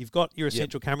 You've got your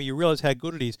essential camera. You realise how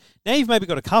good it is. Now you've maybe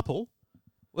got a couple.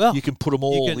 Well, you can put them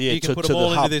all. You can put them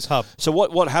all into this hub. So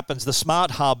what happens? The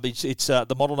Smart Hub, it's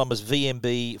the model number is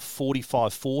VMB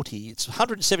 4540. It's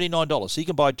 $179. So you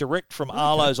can buy direct from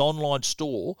Arlo's online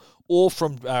store or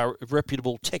from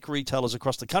reputable tech retailers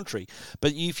across the country.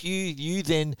 But if you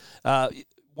then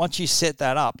once you set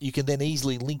that up, you can then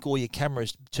easily link all your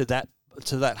cameras to that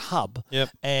to that hub, yep.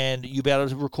 and you'll be able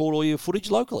to record all your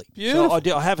footage locally. Beautiful.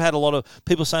 So I have had a lot of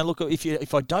people saying, look,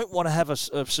 if I don't want to have a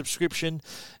subscription,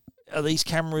 these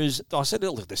cameras, I said,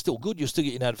 look, they're still good. You'll still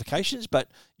get your notifications, but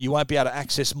you won't be able to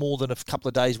access more than a couple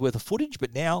of days' worth of footage.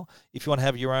 But now, if you want to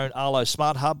have your own Arlo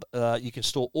Smart Hub, you can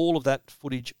store all of that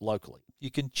footage locally. You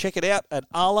can check it out at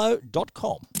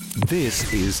arlo.com.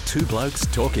 This is Two Blokes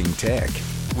Talking Tech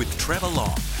with Trevor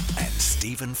Long and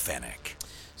Stephen Fennick.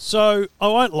 So, I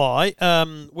won't lie,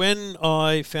 when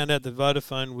I found out that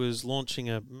Vodafone was launching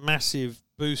a massive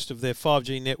boost of their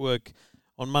 5G network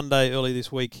on Monday early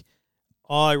this week,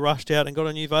 I rushed out and got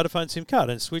a new Vodafone SIM card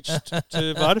and switched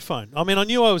to Vodafone. I mean, I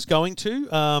knew I was going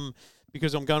to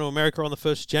because I'm going to America on the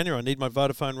 1st of January. I need my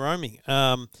Vodafone roaming.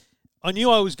 I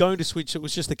knew I was going to switch. It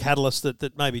was just the catalyst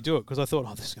that made me do it because I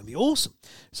thought, this is going to be awesome.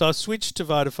 So I switched to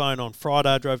Vodafone on Friday.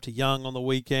 I drove to Young on the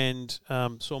weekend,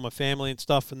 saw my family and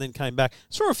stuff, and then came back.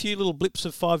 Saw a few little blips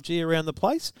of 5G around the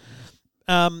place.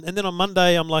 And then on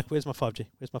Monday, I'm like, where's my 5G?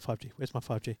 Where's my 5G? Where's my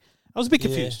 5G? I was a bit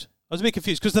confused.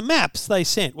 Because the maps they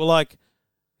sent were like,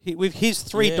 here's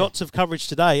 3 dots of coverage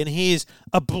today, and here's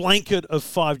a blanket of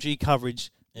 5G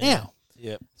coverage now.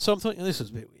 Yeah. So I'm thinking, this is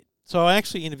a bit weird. So I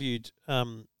actually interviewed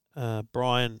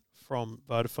Brian from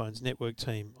Vodafone's network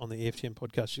team on the EFTM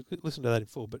podcast. You could listen to that in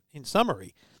full. But in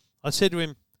summary, I said to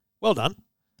him, well done.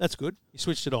 That's good. You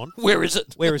switched it on. Where is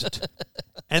it? Where is it?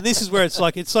 And this is where it's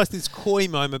like this coy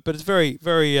moment, but it's very,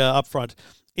 very upfront.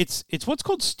 It's what's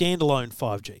called standalone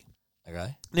 5G.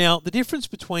 Okay. Now, the difference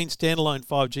between standalone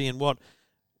 5G and what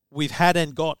we've had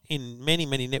and got in many,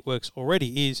 many networks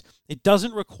already is it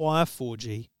doesn't require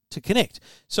 4G to connect.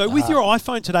 So with your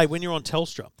iPhone today, when you're on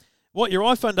Telstra, what your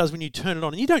iPhone does when you turn it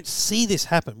on, and you don't see this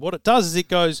happen, what it does is it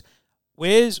goes,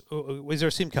 where's there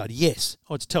a SIM card? Yes.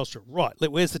 Oh, it's Telstra. Right.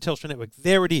 Where's the Telstra network?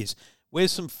 There it is.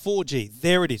 Where's some 4G?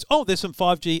 There it is. Oh, there's some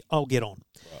 5G. I'll get on.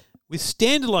 Right. With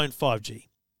standalone 5G,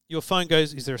 your phone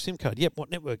goes, is there a SIM card? Yep.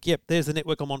 What network? Yep. There's the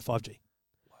network. I'm on 5G.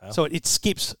 Wow. So it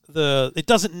skips it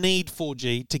doesn't need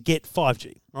 4G to get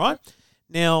 5G, right?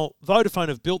 Now, Vodafone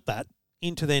have built that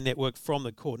into their network from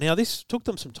the core. Now, this took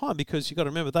them some time because you've got to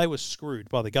remember they were screwed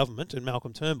by the government and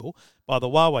Malcolm Turnbull by the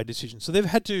Huawei decision. So they've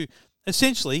had to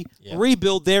essentially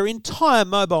rebuild their entire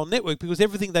mobile network because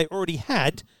everything they already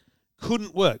had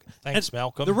couldn't work. Thanks,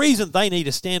 Malcolm. The reason they need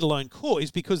a standalone core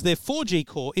is because their 4G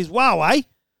core is Huawei.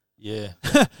 Yeah.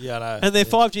 Yeah, I know. And their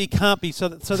 5G can't be, so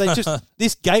they just,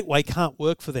 this gateway can't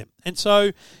work for them. And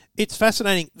so it's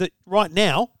fascinating that right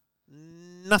now,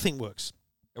 nothing works.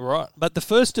 Right. But the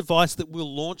first device that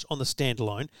will launch on the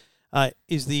standalone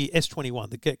is the S21,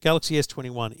 the Galaxy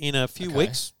S21, in a few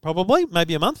weeks, probably,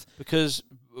 maybe a month. Because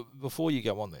before you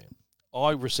go on there,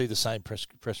 I received the same press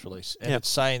release, and it's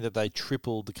saying that they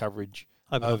tripled the coverage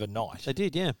overnight. They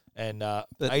did, yeah. And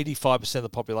 85% of the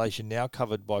population now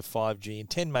covered by 5G in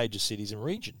 10 major cities and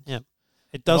regions. Yeah.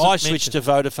 It doesn't. I switched to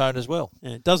Vodafone as well.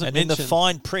 Yeah, it doesn't. And in the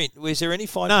fine print, is there any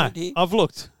fine print here? I've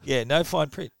looked. Yeah, no fine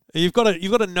print. You've got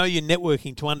to know your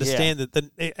networking to understand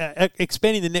that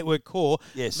expanding the network core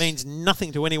means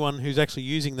nothing to anyone who's actually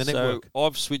using the network. So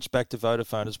I've switched back to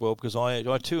Vodafone as well because I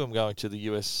too am going to the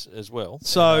US as well.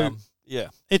 So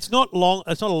it's not long.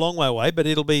 It's not a long way away, but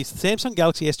it'll be Samsung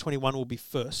Galaxy S21 will be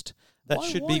first. That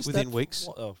should be within weeks.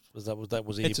 That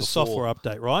was it's a software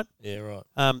update, right? Yeah,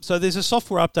 right. So there's a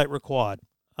software update required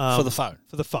for the phone.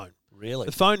 For the phone, really,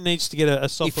 the phone needs to get a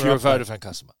software. If you're update. a Vodafone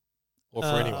customer, or for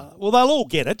anyone, well, they'll all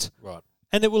get it, right?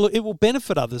 And it will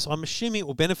benefit others. I'm assuming it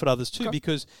will benefit others too,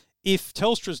 because if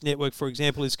Telstra's network, for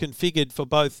example, is configured for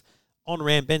both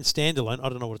on-ramp and standalone, I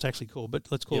don't know what it's actually called, but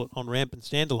let's call it on-ramp and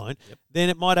standalone, then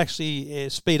it might actually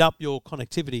speed up your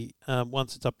connectivity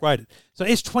once it's upgraded. So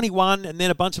S21 and then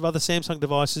a bunch of other Samsung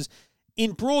devices.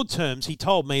 In broad terms, he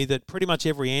told me that pretty much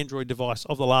every Android device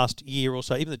of the last year or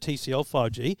so, even the TCL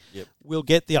 5G, will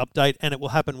get the update, and it will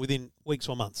happen within weeks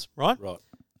or months, right? Right.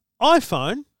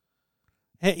 iPhone,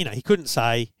 he couldn't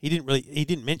say, he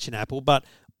didn't mention Apple, but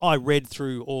I read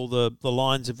through all the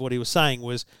lines of what he was saying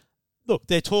was, look,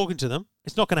 they're talking to them.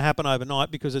 It's not going to happen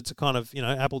overnight because it's a kind of,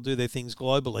 Apple do their things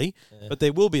globally, but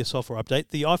there will be a software update.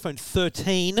 The iPhone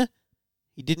 13,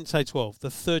 he didn't say 12.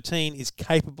 The 13 is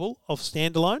capable of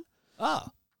standalone.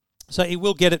 So he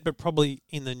will get it, but probably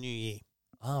in the new year.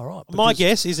 Right. My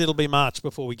guess is it'll be March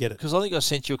before we get it. Because I think I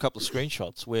sent you a couple of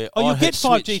screenshots where you'll get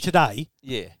 5G today.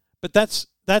 Yeah. But that's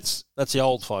the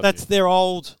old 5G. That's their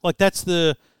old, that's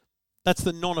the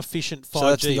non-efficient 5G. So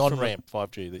that's the on-ramp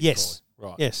 5G that you're calling.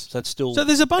 Right. Yes. So that's still So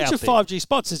there's a bunch of there. 5G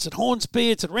spots. It's at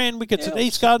Hornsby, it's at Randwick, it's at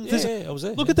East Garden. I was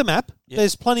there. Look at the map. Yeah.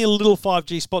 There's plenty of little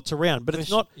 5G spots around, but it's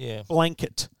not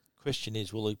blanket. Question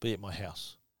is, will it be at my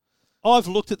house? I've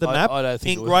looked at the map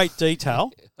in great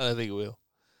detail. I don't think it will.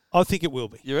 I think it will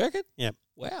be. You reckon? Yeah.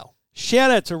 Wow.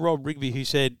 Shout out to Rob Rigby, who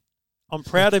said, I'm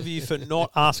proud of you for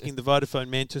not asking the Vodafone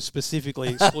man to specifically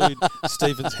exclude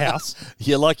Stephen's house.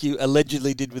 Yeah, like you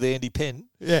allegedly did with Andy Penn.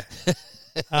 Yeah.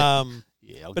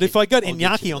 But if I got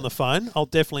Iñaki on the phone, I'll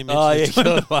definitely mention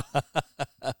it. Sure.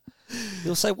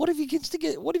 He'll say, what have you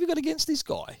got against this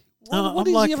guy? What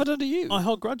has he ever done to you? I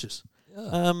hold grudges.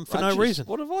 For no reason.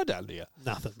 What have I done to you?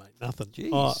 Nothing, mate. Nothing.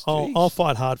 Jeez, I'll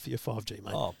fight hard for your 5G,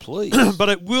 mate. Oh, please. But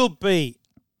it will be,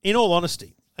 in all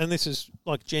honesty, and this is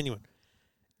like genuine,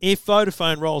 if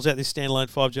Vodafone rolls out this standalone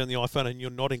 5G on the iPhone and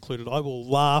you're not included, I will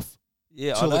laugh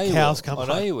till the cows come home.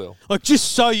 I know you will. Like,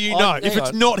 just so you know, if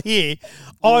it's not here,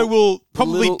 I will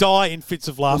probably die in fits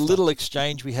of laughter. The little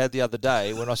exchange we had the other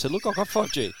day when I said, look, I've got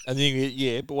 5G. And then you go,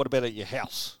 yeah, but what about at your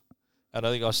house? And I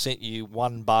think I sent you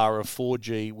 1 bar of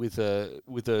 4G with a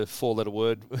 4-letter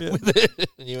word,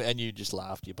 and you just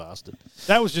laughed, you bastard.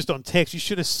 That was just on text. You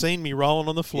should have seen me rolling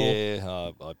on the floor.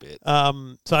 Yeah, I bet.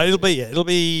 So it'll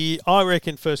be. I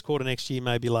reckon first quarter next year,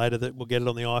 maybe later, that we'll get it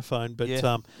on the iPhone. But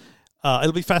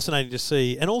it'll be fascinating to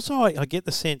see. And also, I get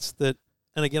the sense that,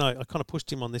 and again, I kind of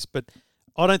pushed him on this, but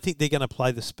I don't think they're going to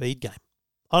play the speed game.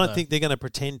 I don't think they're going to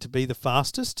pretend to be the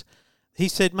fastest. He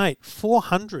said, mate,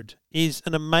 400 is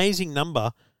an amazing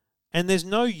number, and there's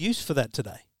no use for that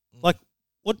today. Like,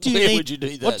 what do you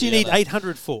need? What do you need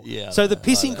 800 for? Yeah, so the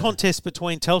pissing contest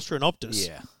between Telstra and Optus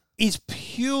is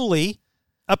purely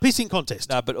a pissing contest.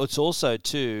 No, but it's also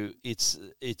too. It's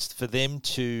for them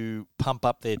to pump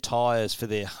up their tyres for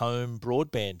their home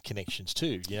broadband connections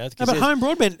too. You know, no, but home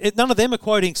broadband, none of them are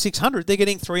quoting 600. They're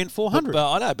getting 300 and 400.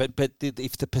 I know, but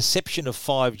if the perception of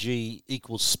 5G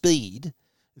equals speed,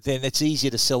 then it's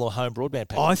easier to sell a home broadband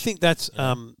package. I think that's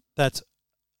a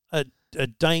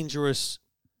dangerous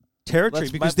territory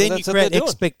because then you create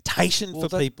expectation for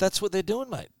people. That's what they're doing,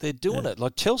 mate. They're doing it.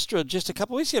 Like Telstra just a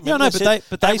couple of weeks ago. Yeah, no, but they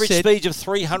average said speeds of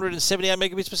 378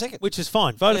 megabits per second, which is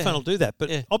fine. Vodafone will do that, but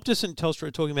Optus and Telstra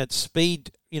are talking about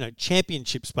speed,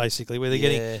 championships basically, where they're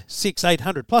getting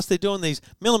 600-800. Plus, they're doing these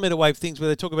millimeter wave things where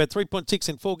they talk about 3.6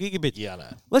 and 4 gigabits. Yeah, I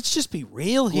know. Let's just be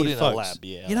real here, folks. Lab,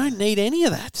 you don't need any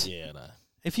of that. Yeah, I know.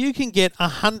 If you can get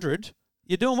 100,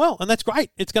 you're doing well, and that's great.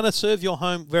 It's going to serve your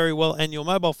home very well, and your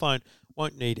mobile phone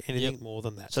won't need anything more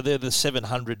than that. So they're the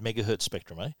 700 megahertz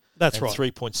spectrum, eh? That's right.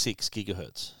 3.6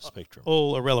 gigahertz spectrum.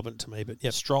 All irrelevant to me, but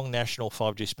strong national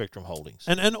 5G spectrum holdings.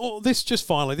 And all this, just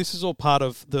finally, this is all part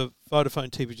of the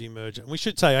Vodafone TPG merger. And we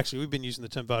should say, actually, we've been using the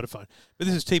term Vodafone, but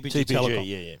this is TPG Telecom.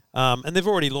 Yeah. And they've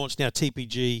already launched now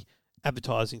TPG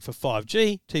advertising for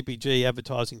 5G, TPG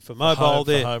advertising for mobile.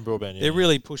 For home broadband. They're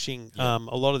really pushing a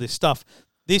lot of this stuff.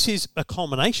 This is a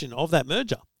culmination of that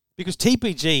merger because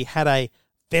TPG had a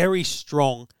very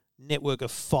strong network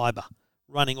of fibre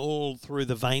running all through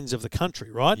the veins of the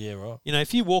country, right? Yeah, right.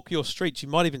 If you walk your streets, you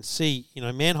might even see,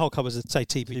 manhole covers that say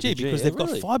TPG because they've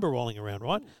got fibre rolling around,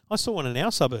 right? I saw one in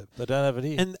our suburb. They don't have it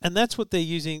here. And that's what they're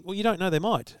using. Well, you don't know, they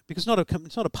might because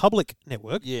it's not a public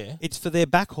network. Yeah. It's for their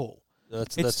backhaul.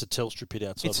 That's a Telstra pit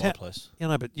outside my place.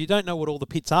 But you don't know what all the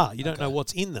pits are. You don't know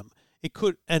what's in them. It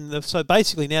could, so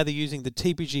basically now they're using the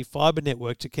TPG fibre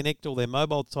network to connect all their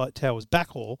mobile towers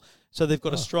backhaul. So they've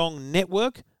got a strong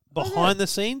network behind the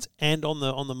scenes and on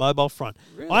the mobile front.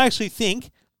 Really? I actually think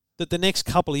that the next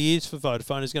couple of years for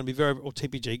Vodafone is going to be or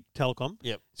TPG Telecom.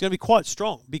 Yep. It's going to be quite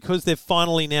strong because they've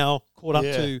finally now caught up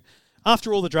to.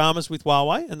 After all the dramas with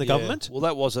Huawei and the government. Well,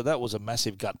 that was a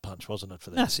massive gut punch, wasn't it,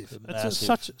 for them? Massive. It's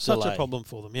such a problem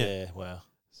for them, Yeah, wow.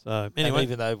 So, anyway. And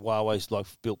even though Huawei's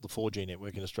built the 4G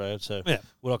network in Australia, so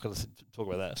we're not going to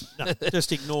talk about that. No,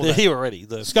 just ignore They're that. here already.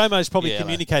 ScoMo's probably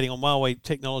communicating on Huawei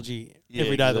technology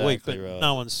every day of the week, but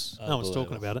no one's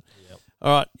talking about it. Yep.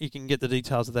 All right, you can get the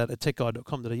details of that at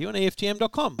techguide.com.au and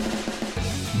EFTM.com.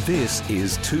 This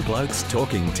is Two Blokes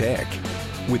Talking Tech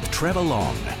with Trevor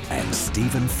Long and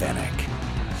Stephen Fennick.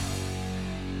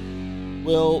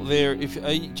 Well,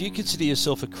 do you consider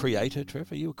yourself a creator,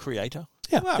 Trevor? Are you a creator?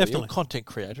 Yeah, definitely. You're a content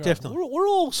creator. Definitely.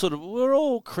 We're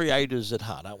all creators at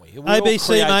heart, aren't we?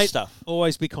 ABC, mate. Stuff.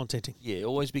 Always be contenting. Yeah,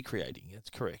 always be creating. That's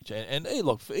correct. And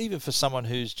look, even for someone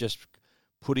who's just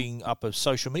putting up a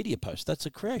social media post, that's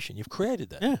a creation. You've created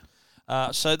that. Yeah.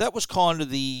 So that was kind of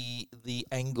the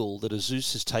angle that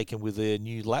Asus has taken with their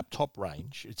new laptop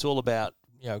range. It's all about,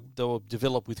 they were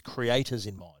developed with creators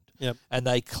in mind. Yep. And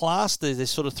they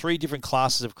there's sort of 3 different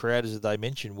classes of creators that they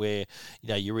mentioned where,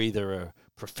 you're either a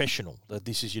professional, that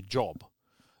this is your job.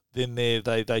 Then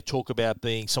they talk about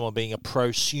someone being a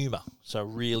prosumer, so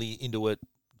really into it,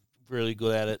 really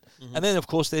good at it. Mm-hmm. And then, of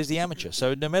course, there's the amateur.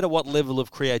 So no matter what level of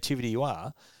creativity you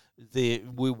are,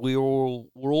 we're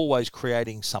always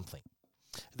creating something.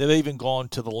 They've even gone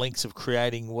to the lengths of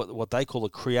creating what they call a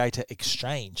creator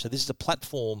exchange. So this is a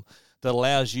platform that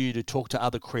allows you to talk to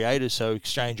other creators, so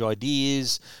exchange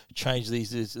ideas, change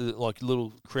these like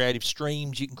little creative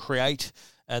streams you can create,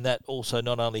 and that also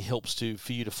not only helps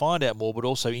for you to find out more, but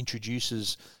also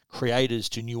introduces creators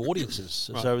to new audiences.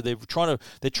 Right. So they're trying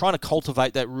to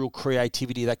cultivate that real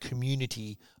creativity, that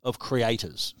community of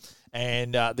creators.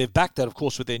 And they've backed that, of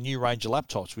course, with their new range of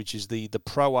laptops, which is the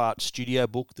ProArt Studio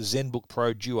Book, the ZenBook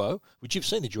Pro Duo, which you've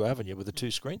seen the Duo, haven't you, with the 2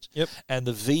 screens? Yep. And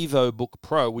the VivoBook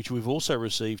Pro, which we've also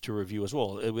received to review as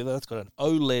well. That's got an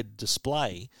OLED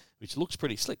display, which looks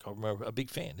pretty slick. I'm a big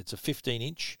fan. It's a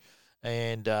 15-inch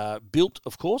and built,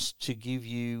 of course, to give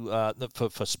you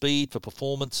for speed, for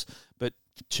performance, but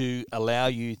to allow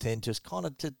you then just kind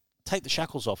of to take the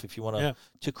shackles off if you want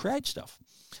to create stuff.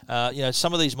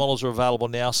 Some of these models are available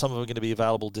now. Some of them are going to be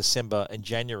available December and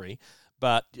January,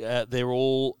 but they're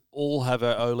all have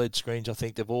OLED screens. I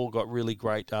think they've all got really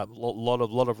great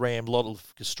lot of RAM, lot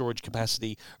of storage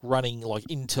capacity, running like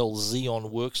Intel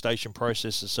Xeon workstation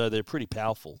processors, so they're pretty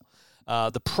powerful.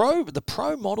 The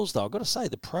Pro models, though, I've got to say,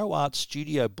 the ProArt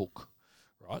Studio Book,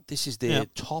 right? This is their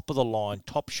top of the line,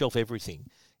 top shelf everything.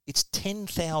 It's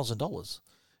 $10,000.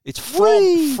 It's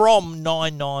from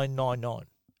 $9,999.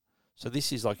 So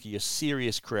this is like your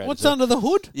serious creators. What's under the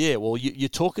hood? Yeah, well, you're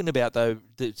talking about, though,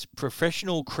 the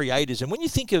professional creators. And when you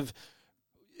think of,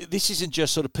 this isn't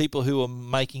just sort of people who are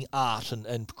making art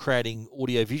and creating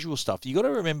audio-visual stuff. You got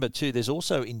to remember, too, there's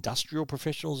also industrial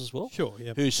professionals as well. Sure,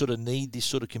 yeah. Who sort of need this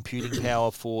sort of computing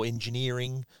power for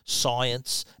engineering,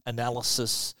 science,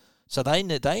 analysis. So they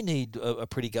need a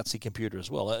pretty gutsy computer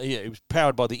as well. It was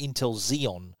powered by the Intel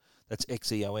Xeon. That's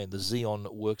Xeon, the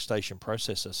Xeon workstation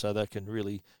processor, so they can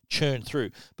really churn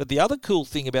through. But the other cool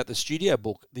thing about the Studio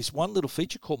Book, this one little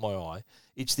feature caught my eye.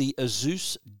 It's the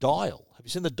Asus Dial. Have you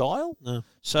seen the dial? No.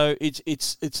 So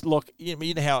it's like, you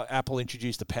know how Apple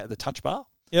introduced the Touch Bar?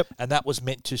 Yep. And that was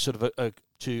meant to sort of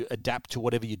to adapt to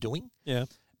whatever you're doing. Yeah.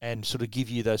 And sort of give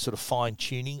you those sort of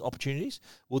fine-tuning opportunities.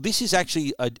 Well, this is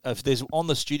actually, there's on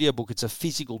the Studio Book, it's a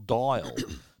physical dial.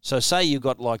 So say you've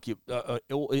got like,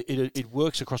 it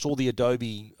works across all the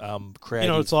Adobe creative. You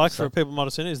know what it's like, for people might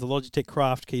have seen it, is the Logitech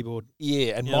Craft keyboard.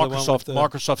 Yeah, and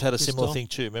Microsoft had a similar thing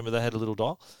too. Remember, they had a little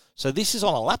dial. So this is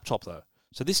on a laptop, though.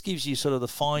 So this gives you sort of the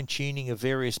fine-tuning of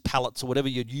various palettes or whatever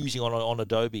you're using on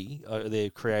Adobe,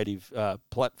 their creative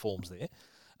platforms there.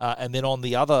 And then on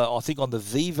the other, I think on the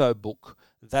VivoBook,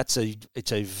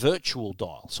 it's a virtual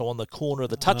dial. So on the corner of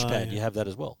the touchpad, you have that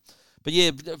as well. But yeah,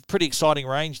 pretty exciting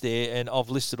range there. And I've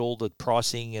listed all the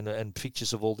pricing and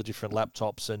pictures of all the different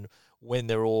laptops and when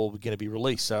they're all going to be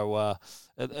released. So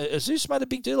Asus made a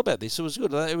big deal about this. It was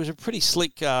good. It was a pretty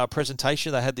slick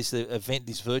presentation. They had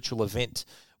this virtual event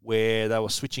where they were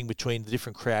switching between the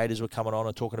different creators were coming on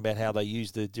and talking about how they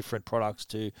use the different products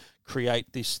to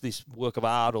create this work of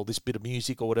art or this bit of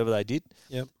music or whatever they did.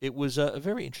 Yep. It was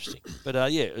very interesting. But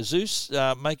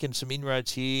Asus making some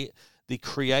inroads here. The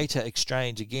Creator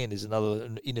Exchange, again, is another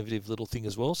innovative little thing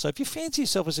as well. So if you fancy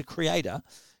yourself as a creator,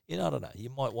 I don't know, you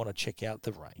might want to check out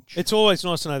the range. It's always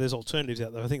nice to know there's alternatives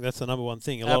out there. I think that's the number one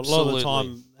thing. A lot of the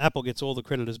time, Apple gets all the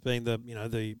credit as being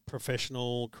the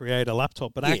professional creator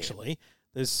laptop, but actually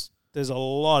there's a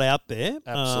lot out there.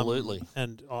 Absolutely.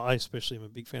 And I especially am a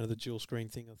big fan of the dual screen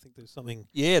thing. I think there's something...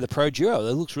 Yeah, the Pro Duo,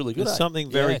 that looks really good. There's something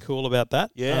very cool about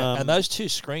that. Yeah, and those two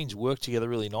screens work together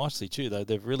really nicely too, though.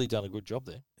 They've really done a good job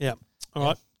there. Yeah. All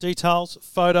right. Details,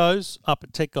 photos, up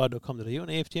at techguide.com.au and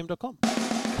EFTM.com.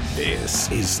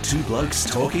 This is Two Blokes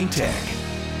Talking Tech.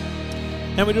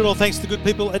 And we do it all thanks to the good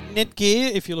people at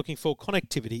Netgear. If you're looking for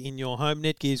connectivity in your home,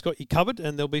 Netgear's got you covered,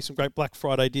 and there'll be some great Black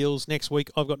Friday deals next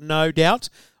week, I've got no doubt,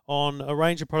 on a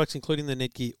range of products, including the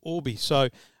Netgear Orbi. So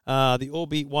the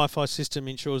Orbi Wi-Fi system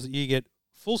ensures that you get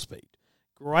full speed,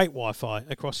 great Wi-Fi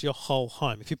across your whole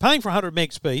home. If you're paying for 100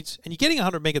 meg speeds, and you're getting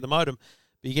 100 meg at the modem,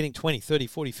 but you're getting 20, 30,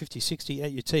 40, 50, 60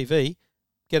 at your TV,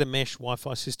 get a mesh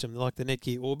Wi-Fi system like the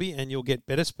Netgear Orbi, and you'll get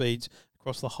better speeds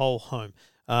across the whole home.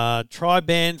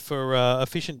 Tri-band for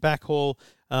efficient backhaul,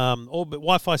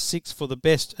 Wi-Fi 6 for the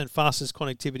best and fastest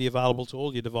connectivity available to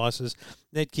all your devices.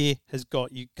 Netgear has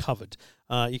got you covered.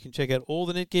 You can check out all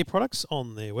the Netgear products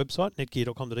on their website,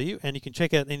 netgear.com.au, and you can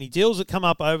check out any deals that come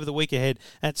up over the week ahead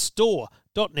at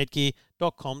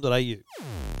store.netgear.com.au.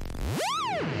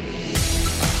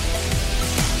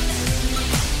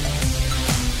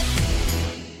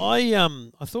 I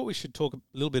thought we should talk a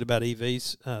little bit about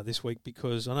EVs this week,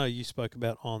 because I know you spoke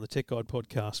about on the Tech Guide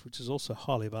podcast, which is also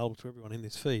highly available to everyone in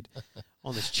this feed,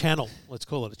 on this channel, let's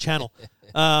call it a channel,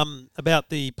 about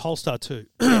the Polestar 2.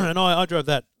 And I drove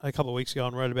that a couple of weeks ago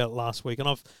and wrote about it last week. And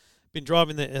I've been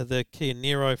driving the Kia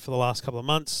Niro for the last couple of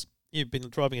months. You've been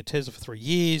driving a Tesla for 3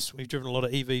 years. We've driven a lot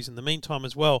of EVs in the meantime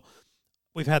as well.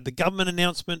 We've had the government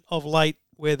announcement of late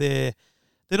where they're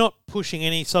not pushing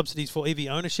any subsidies for EV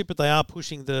ownership, but they are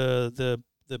pushing the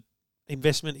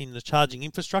investment in the charging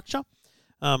infrastructure,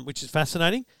 which is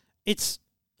fascinating. It's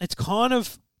kind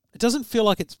of, it doesn't feel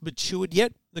like it's matured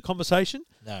yet, the conversation.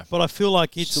 No. But I feel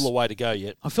like it's still a way to go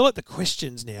yet. I feel like the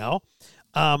questions now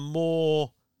are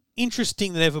more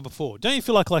interesting than ever before. Don't you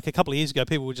feel like a couple of years ago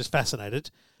people were just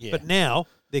fascinated, but now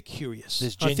they're curious?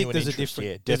 There's genuine interest,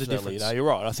 definitely. No, you're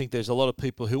right. I think there's a lot of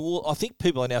people I think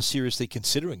people are now seriously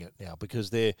considering it now because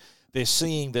they're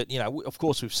seeing that, of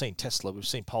course we've seen Tesla, we've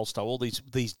seen Polestar, all these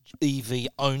EV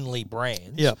only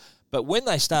brands. Yeah. But when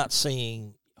they start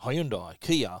seeing Hyundai,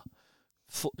 Kia,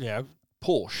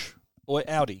 Porsche or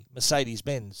Audi,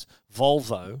 Mercedes-Benz,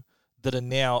 Volvo, that are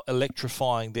now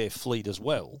electrifying their fleet as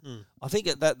well, I think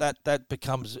that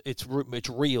becomes it's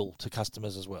real to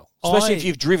customers as well. Especially if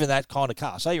you've driven that kind of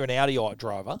car. Say you're an Audi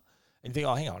driver and you think,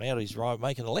 oh, hang on, Audi's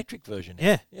making an electric version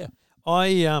now. Yeah.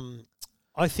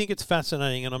 I think it's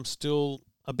fascinating, and I'm still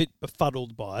a bit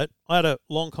befuddled by it. I had a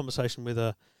long conversation with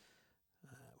what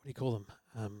do you call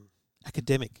them?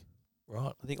 Academic.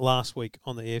 Right. I think last week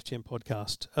on the EFTM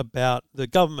podcast about the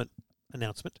government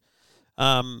announcement.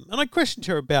 And I questioned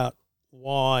her about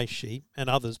why she and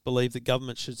others believe that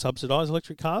government should subsidise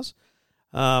electric cars.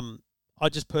 I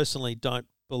just personally don't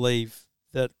believe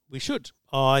that we should.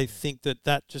 I think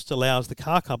that just allows the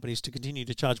car companies to continue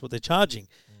to charge what they're charging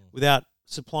without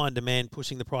supply and demand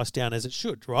pushing the price down as it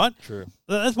should, right? True.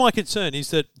 That's my concern, is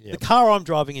that the car I'm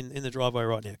driving in the driveway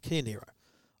right now, Kia Niro,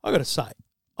 I got to say,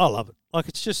 I love it.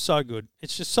 It's just so good.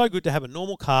 It's just so good to have a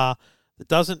normal car that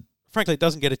doesn't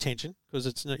get attention because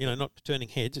it's not turning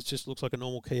heads. It just looks like a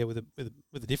normal Kia with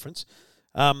a difference.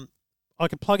 I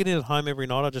can plug it in at home every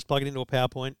night. I just plug it into a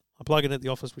PowerPoint. I plug it in at the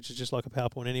office, which is just like a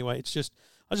PowerPoint anyway. I just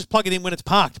plug it in when it's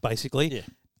parked, basically. Yeah.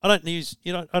 I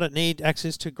don't need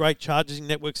access to great charging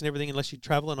networks and everything unless you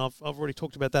travel, and I've already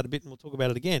talked about that a bit, and we'll talk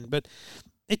about it again. But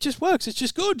it just works. It's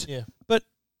just good. Yeah. But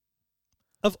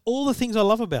of all the things I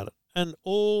love about it and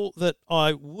all that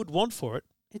I would want for it,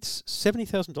 it's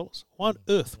 $70,000. Why on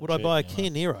earth would I buy a Kia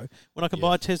Niro when I can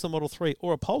buy a Tesla Model 3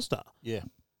 or a Polestar? Yeah.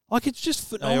 It's just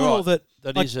phenomenal that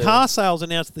car sales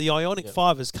announced the Ioniq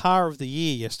 5 as car of the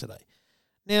year yesterday.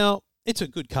 Now, it's a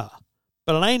good car,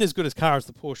 but it ain't as good as car as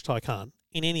the Porsche Taycan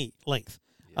in any length.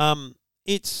 Yeah.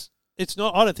 It's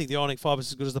not. I don't think the Ioniq 5 is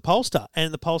as good as the Polestar,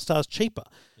 and the Polestar's cheaper.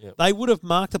 Yep. They would have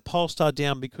marked the Polestar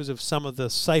down because of some of the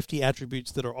safety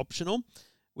attributes that are optional,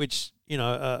 which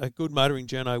a good motoring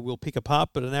journo will pick apart,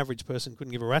 but an average person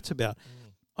couldn't give a rat's about.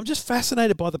 I'm just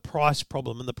fascinated by the price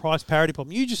problem and the price parity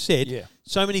problem. You just said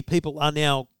so many people are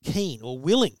now keen or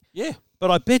willing. Yeah.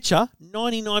 But I bet you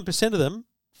 99% of them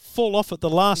fall off at the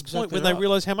last point when they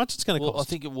realise how much it's going to cost. I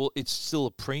think it's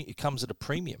still it comes at a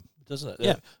premium, doesn't it?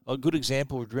 Yeah. A good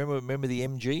example, remember the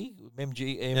MG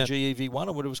EV1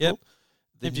 or what it was called?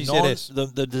 The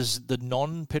MG the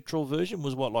non-petrol version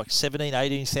was like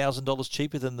 $17,000-$18,000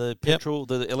 cheaper than the petrol.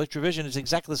 The electric version is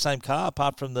exactly the same car,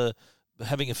 apart from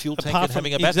having a fuel tank and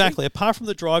having a battery. Exactly. Apart from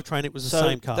the drivetrain, it was the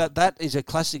same car. That is a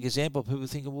classic example of people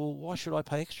thinking, well, why should I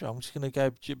pay extra? I'm just going to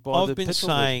go buy the petrol. I've been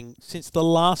saying since the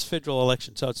last federal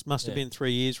election, so it must have been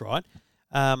 3 years, right,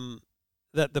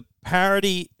 that the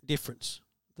parity difference,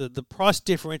 the price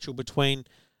differential between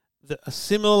a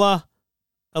similar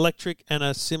electric and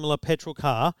a similar petrol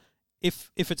car,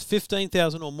 if it's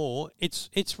 15,000 or more,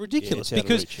 it's ridiculous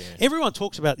because everyone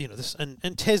talks about this,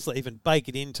 and Tesla even bake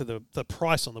it into the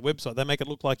price on the website. They make it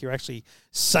look like you're actually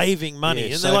saving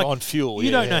money, and they're like, on fuel. You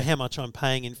don't know how much I'm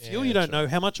paying in fuel. You don't know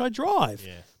how much I drive.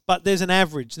 Yeah. But there's an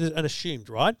average, an assumed,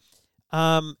 right?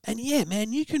 And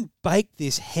man, you can bake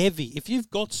this heavy if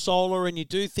you've got solar and you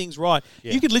do things right.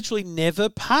 Yeah. You could literally never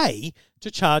pay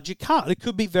to charge your car. It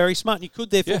could be very smart, and you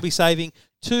could therefore be saving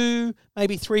 $2,000,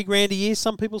 maybe $3,000 a year.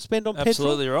 Some people spend on petrol.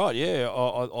 Absolutely right. Yeah,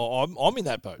 I'm in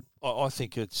that boat. I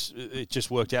think it just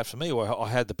worked out for me. I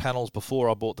had the panels before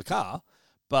I bought the car,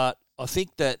 but I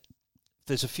think that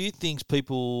there's a few things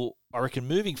people. I reckon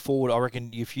moving forward. I reckon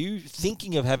if you're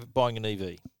thinking of buying an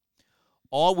EV,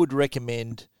 I would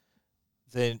recommend.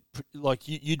 Then, like,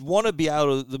 you'd want to be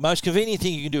able to. The most convenient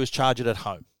thing you can do is charge it at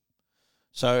home.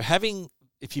 So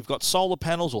if you've got solar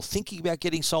panels or thinking about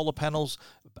getting solar panels,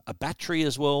 a battery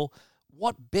as well,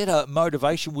 what better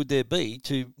motivation would there be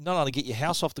to not only get your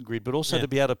house off the grid, but also to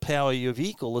be able to power your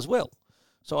vehicle as well?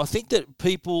 So I think that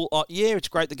people, it's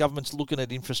great the government's looking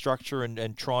at infrastructure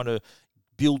and trying to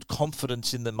build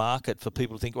confidence in the market for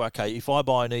people to think, well, okay, if I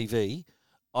buy an EV,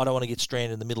 I don't want to get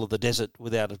stranded in the middle of the desert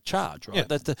without a charge, right?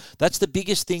 Yeah. That's the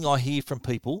biggest thing I hear from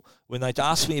people when they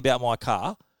ask me about my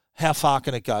car. How far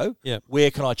can it go? Yeah.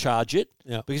 Where can I charge it?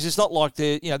 Yeah. Because it's not like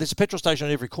there's a petrol station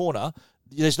on every corner.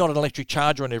 There's not an electric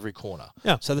charger on every corner.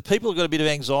 Yeah. So the people have got a bit of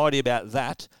anxiety about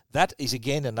that. That is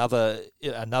again another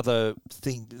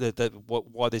thing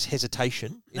why there's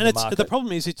hesitation in the market. The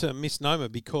problem is it's a misnomer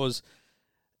because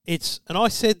and I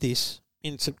said this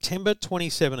in September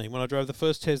 2017 when I drove the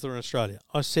first Tesla in Australia.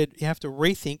 I said you have to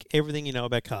rethink everything you know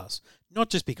about cars, not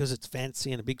just because it's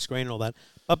fancy and a big screen and all that,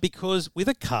 but because with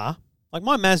a car like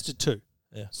my Mazda 2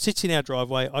 sits in our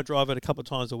driveway. I drive it a couple of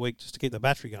times a week just to keep the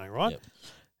battery going. Right. Yep.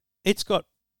 It's got.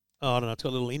 I don't know, it's got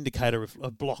a little indicator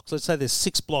of blocks. Let's say there's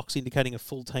 6 blocks indicating a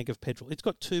full tank of petrol. It's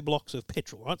got 2 blocks of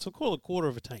petrol, right? So call it a quarter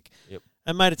of a tank. Yep.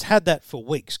 And, mate, it's had that for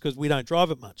weeks because we don't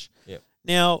drive it much. Yep.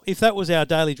 Now, if that was our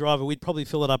daily driver, we'd probably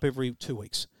fill it up every 2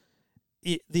 weeks.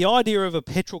 The idea of a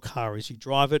petrol car is you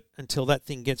drive it until that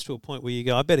thing gets to a point where you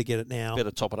go, I better get it now.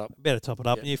 Better top it up.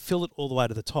 Yep. And you fill it all the way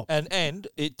to the top. And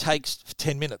it takes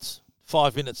 10 minutes,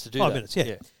 5 minutes to do that. 5 minutes,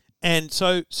 yeah. And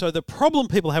so the problem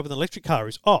people have with an electric car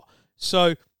is,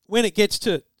 so when it gets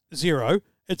to 0,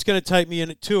 it's going to take me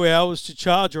 2 hours to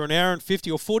charge or an hour and 50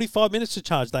 or 45 minutes to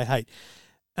charge, they hate.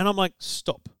 And I'm like,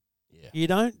 stop. Yeah. You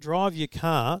don't drive your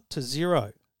car to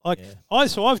 0.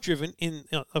 I've driven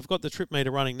I've got the trip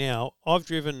meter running now. I've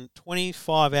driven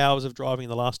 25 hours of driving in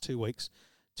the last 2 weeks,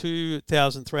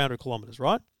 2,300 kilometres,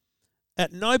 right?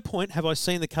 At no point have I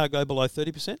seen the car go below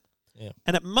 30%. Yeah.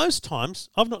 And at most times,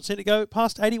 I've not seen it go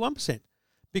past 81%.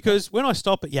 Because when I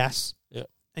stop at Yass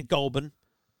and Goulburn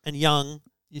and Young,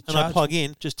 I plug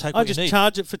in, I just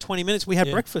charge it for 20 minutes. We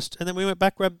had breakfast, and then we went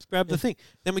back, grabbed the thing.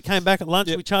 Then we came back at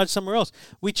lunch, we charged somewhere else.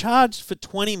 We charged for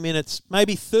 20 minutes,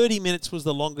 maybe 30 minutes was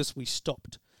the longest we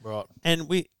stopped. Right. And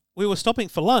we were stopping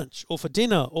for lunch or for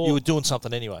dinner. Or you were doing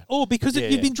something anyway. Or because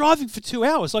you've been driving for 2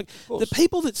 hours. Like the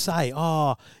people that say,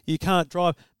 you can't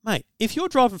drive. Mate, if you're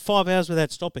driving 5 hours without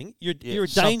stopping, you're a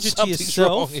danger to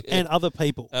yourself and other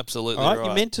people. Absolutely right.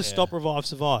 You're meant to stop, revive,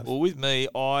 survive. Well, with me,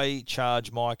 I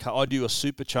charge my car. I do a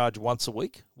supercharge once a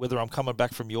week, whether I'm coming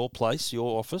back from your place,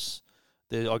 your office,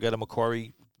 I go to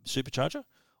Macquarie Supercharger,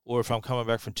 or if I'm coming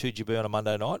back from 2GB on a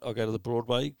Monday night, I go to the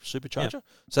Broadway Supercharger. Yep.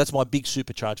 So that's my big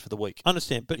supercharge for the week.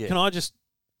 Understand. But can I just,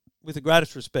 with the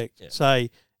greatest respect,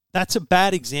 say that's a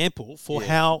bad example for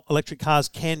how electric cars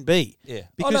can be. Yeah.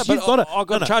 Because I've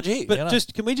got to charge here. But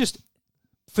can we just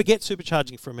forget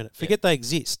supercharging for a minute? Forget they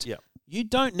exist. Yeah. You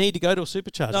don't need to go to a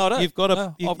supercharger. No, I don't.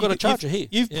 I've got a charger here.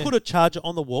 You've put a charger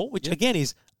on the wall, which again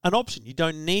is an option. You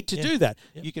don't need to do that.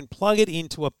 Yeah. You can plug it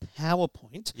into a power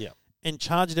point and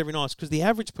charge it every night. Because the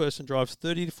average person drives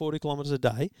 30 to 40 kilometres a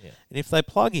day. Yeah. And if they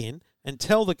plug in and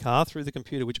tell the car through the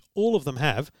computer, which all of them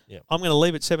have, I'm going to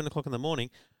leave at 7 o'clock in the morning,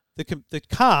 the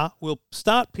car will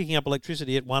start picking up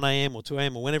electricity at 1 a.m. or 2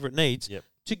 a.m. or whenever it needs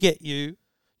to get you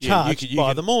charged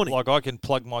by the morning. Like I can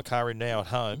plug my car in now at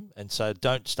home and say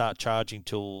don't start charging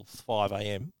till 5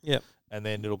 a.m. Yep. And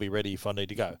then it'll be ready if I need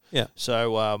to go. Yeah.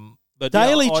 So, but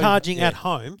daily charging at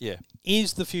home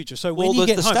is the future. So when you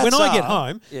get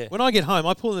home, when I get home,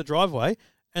 I pull in the driveway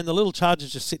and the little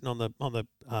charger's just sitting on the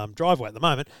driveway at the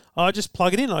moment. I just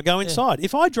plug it in and I go inside.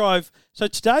 If I drive, so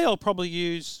today I'll probably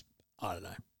use,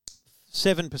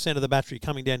 7% of the battery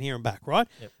coming down here and back, right?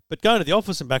 Yep. But going to the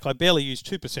office and back, I barely use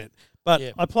 2%. But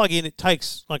I plug in, it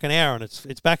takes like an hour and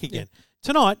it's back again. Yep.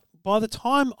 Tonight, by the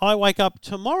time I wake up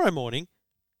tomorrow morning,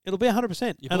 it'll be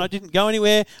 100%. And I didn't go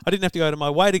anywhere. I didn't have to go to my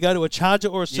way to go to a charger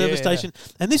or a service station.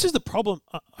 And this is the problem.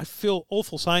 I feel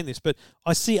awful saying this, but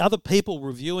I see other people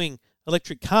reviewing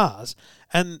electric cars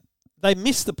and they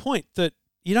miss the point that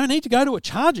you don't need to go to a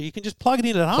charger. You can just plug it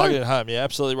in at home. Plug it at home, yeah,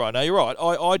 absolutely right. No, you're right.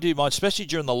 I do mine, especially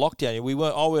during the lockdown.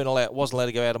 I wasn't allowed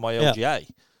to go out of my LGA.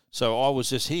 So I was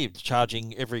just here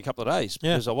charging every couple of days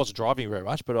because I wasn't driving very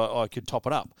much, but I could top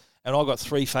it up. And I got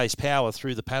 3-phase power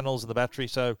through the panels and the battery,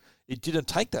 so it didn't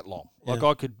take that long. Like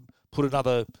I could put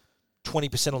another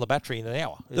 20% on the battery in an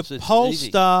hour. The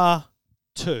Polestar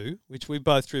 2, which we've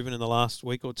both driven in the last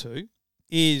week or two,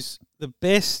 is the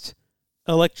best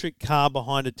electric car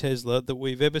behind a Tesla that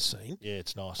we've ever seen. Yeah,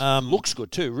 it's nice. Looks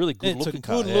good too. Really good looking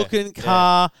car. It's a good looking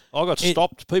car. I got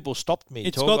stopped. People stopped me.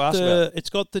 It's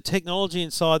got the technology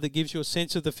inside that gives you a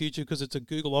sense of the future because it's a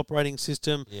Google operating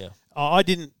system. Yeah. I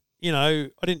didn't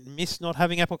miss not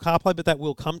having Apple CarPlay, but that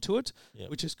will come to it,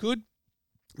 which is good.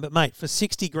 But mate, for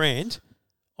 $60,000,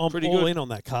 I'm all in on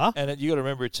that car. And you got to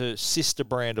remember, it's a sister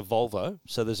brand of Volvo,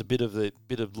 so there's a bit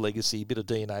of legacy, bit of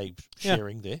DNA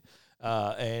sharing there.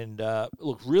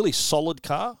 Look, really solid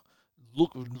car.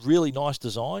 Look, really nice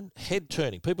design. Head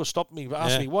turning. People stopped me,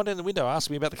 asked me, one in the window, asked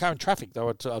me about the car in traffic. They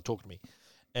were talking to me,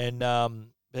 and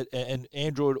and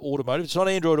Android Automotive. It's not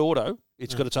Android Auto.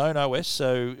 It's got its own OS,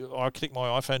 so I clicked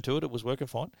my iPhone to it. It was working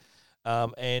fine.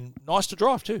 And nice to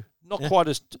drive too. Not quite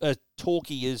as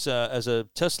torquey as a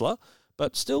Tesla,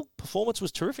 but still performance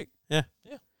was terrific. Yeah.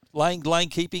 Lane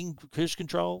keeping, cruise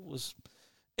control was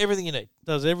everything you need.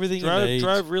 Does everything you need.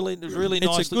 Drove really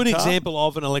nice. It's a good example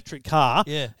of an electric car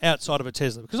Yeah. outside of a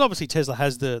Tesla. Because obviously Tesla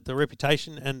has the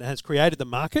reputation and has created the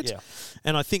market. Yeah.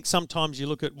 And I think sometimes you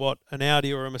look at what an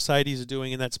Audi or a Mercedes are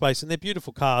doing in that space, and they're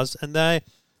beautiful cars. And I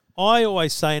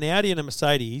always say an Audi and a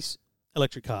Mercedes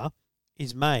electric car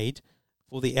is made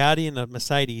for the Audi and a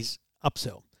Mercedes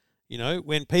upsell. You know,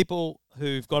 when people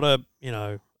who've got a,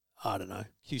 I don't know,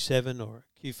 Q7 or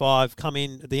Q5 come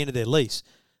in at the end of their lease,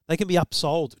 they can be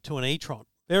upsold to an e-tron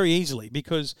very easily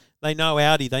because they know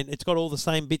Audi. It's got all the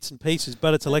same bits and pieces,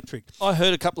 but it's electric. I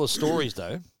heard a couple of stories,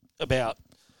 though, about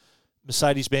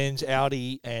Mercedes-Benz,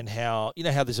 Audi, and how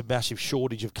there's a massive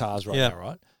shortage of cars right now,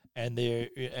 right? And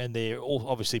they're all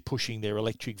obviously pushing their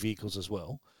electric vehicles as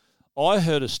well. I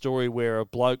heard a story where a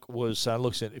bloke was saying,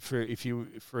 "Look,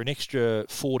 for an extra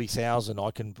 40,000,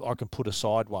 I can put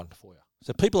aside one for you."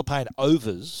 So people are paying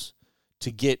overs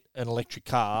to get an electric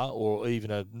car or even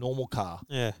a normal car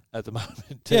at the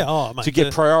moment. To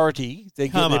get priority, they're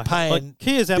paying. Like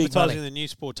Kia's advertising money. the new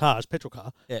Sportage petrol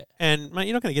car. Yeah. And, mate,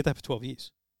 you're not going to get that for 12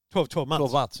 years. 12 months.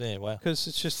 12 months, yeah, wow. Because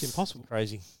it's just impossible.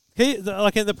 Crazy. Kia,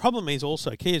 and the problem is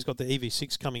also Kia's got the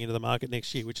EV6 coming into the market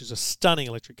next year, which is a stunning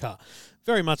electric car.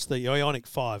 Very much the Ioniq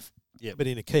 5, but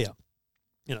in a Kia.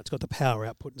 It's got the power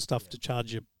output and stuff to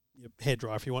charge your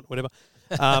hairdryer if you want, whatever.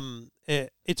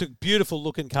 It's a beautiful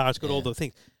looking car. It's got all the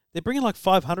things. They're bringing like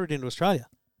 500 into Australia.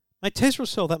 Mate, Tesla will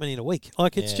sell that many in a week.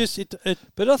 Like it's just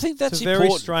But I think that's a very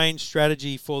strange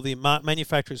strategy for the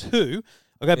manufacturers who,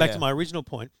 I'll go back to my original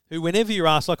point, who whenever you're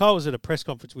asked, like I was at a press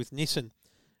conference with Nissan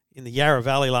in the Yarra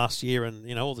Valley last year,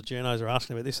 and all the journos are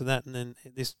asking about this and that, and then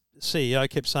this CEO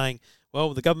kept saying,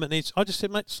 well, the government needs... I just said,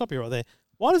 mate, stop you right there.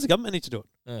 Why does the government need to do it?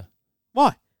 Yeah.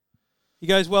 Why? He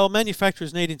goes, well,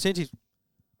 manufacturers need incentives.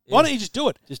 Why don't you just do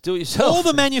it? Just do it yourself. All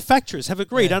the manufacturers have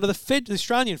agreed under the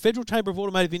Australian Federal Chamber of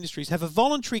Automotive Industries have a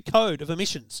voluntary code of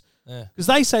emissions because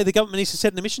they say the government needs to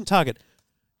set an emission target.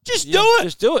 Just do it.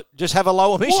 Just do it. Just have a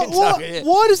low emission target.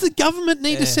 Why does the government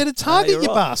need to set a target, you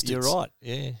bastards? You're right,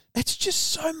 yeah. It's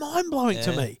just so mind-blowing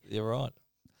to me. You're right.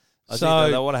 I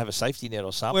think they want to have a safety net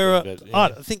or something. I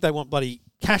think they want bloody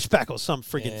cash back or some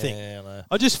frigging thing.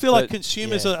 I just feel like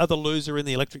consumers are the loser in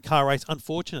the electric car race,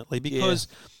 unfortunately, because...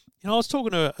 I was talking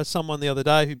to someone the other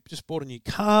day who just bought a new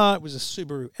car. It was a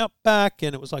Subaru Outback,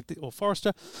 and it was like or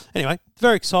Forester. Anyway,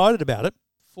 very excited about it.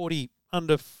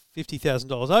 Under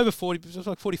 $50,000, over 40, it was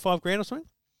like 45 grand or something.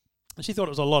 And she thought it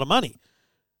was a lot of money.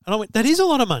 And I went, that is a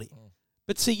lot of money.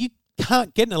 But see, you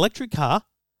can't get an electric car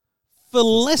for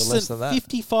less than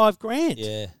 55 grand.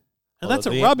 Yeah. And that's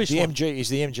a rubbish one. Is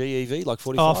the MG EV like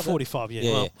 45? Oh, 45,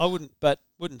 yeah. Well, I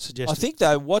wouldn't suggest I think,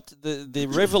 though, what the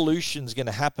revolution's going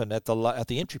to happen at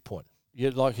the entry point.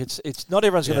 It's not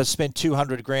everyone's going to spend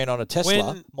 200 grand on a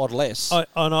Tesla Model S.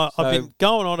 I've been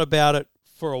going on about it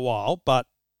for a while, but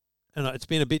it's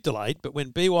been a bit delayed. But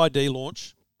when BYD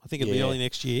launch, I think it'll be early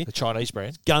next year. The Chinese brand.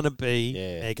 It's going to be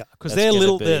mega. Because they're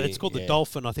little. It's called the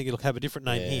Dolphin. I think it'll have a different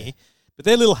name here. But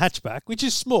their little hatchback, which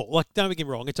is small, like don't get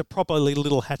me wrong, it's a proper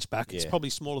little hatchback. It's probably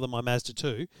smaller than my Mazda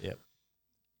 2. Yep.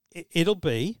 It'll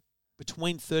be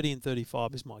between 30 and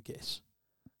 35 is my guess.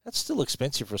 That's still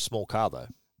expensive for a small car, though.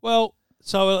 Well,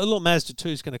 so a little Mazda 2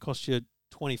 is going to cost you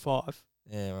 25.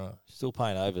 Yeah, right. Still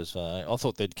paying overs. I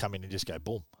thought they'd come in and just go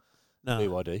boom. No.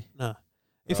 BYD. No.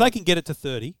 If they can get it to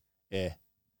 30. Yeah.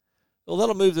 Well,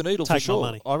 that'll move the needle for sure.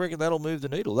 Money. I reckon that'll move the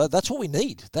needle. That's what we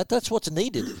need. That's what's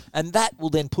needed. And that will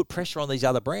then put pressure on these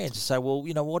other brands to say, well,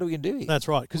 what are we going to do here? That's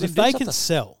right. Because if they can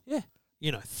sell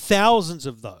thousands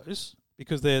of those,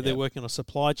 because they're working on a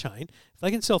supply chain, if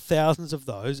they can sell thousands of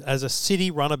those as a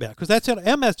city runabout, because that's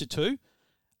our Mazda 2,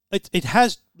 it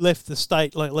has left the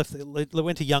state, it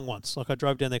went to Young once. Like I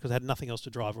drove down there because I had nothing else to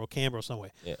drive, or Canberra or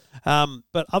somewhere. Yeah.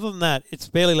 But other than that, it's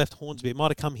barely left Hornsby. It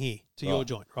might have come here to your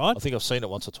joint, right? I think I've seen it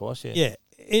once or twice. Yeah. Yeah.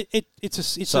 It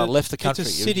left the country.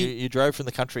 It's a city. You drove from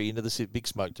the country into the Big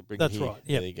Smoke to bring it here. That's right.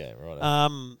 Yeah. There you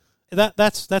go. Right.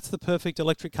 That's the perfect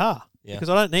electric car. Yeah. Because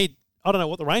I don't know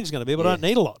what the range is going to be, but I don't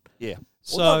need a lot. Yeah.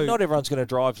 So well, not everyone's going to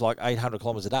drive like 800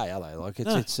 kilometres a day, are they? Like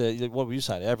it's what were you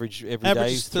saying? Average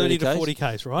day, is 30 to 40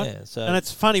 k's, right? Yeah. So and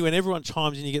it's funny when everyone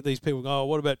chimes in, you get these people go, "Oh,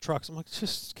 what about trucks?" I'm like,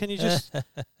 there's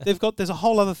a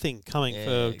whole other thing coming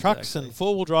for trucks and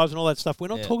 4-wheel drives and all that stuff. We're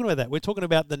not talking about that. We're talking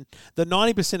about the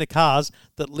 90% of cars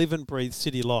that live and breathe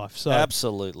city life. So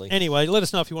absolutely. Anyway, let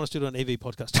us know if you want us to do an EV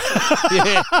podcast.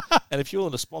 Yeah, and if you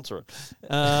want to sponsor it,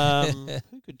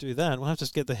 who could do that? We'll have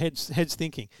to get the heads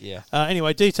thinking. Yeah.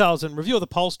 Anyway, details and review of the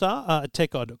Polestar at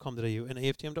techguide.com.au and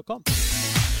EFTM.com.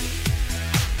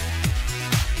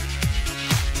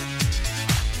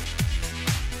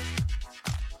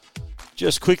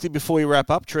 Just quickly before we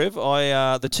wrap up, Trev,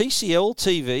 the TCL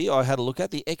TV I had a look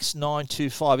at, the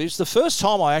X925. It was the first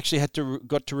time I actually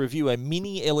got to review a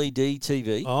mini LED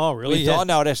TV. Oh, really? Yeah.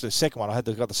 No, that's the second one. I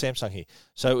got the Samsung here.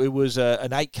 So it was an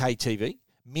 8K TV,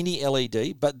 mini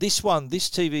LED. But this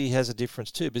TV has a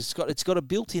difference too. But it's got a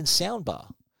built-in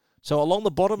soundbar. So along the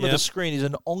bottom of the screen is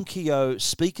an Onkyo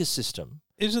speaker system.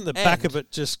 Isn't the back of it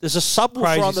just there's a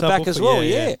subwoofer on the back as well?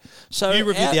 Yeah. So you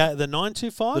reviewed the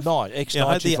 925? The X925. Yeah,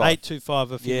 I had the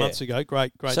 825 a few months ago.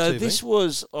 Great so TV. This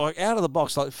was like out of the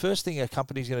box. Like first thing a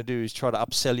company's going to do is try to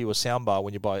upsell you a soundbar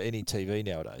when you buy any TV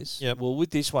nowadays. Yep. Well, with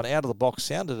this one, out of the box,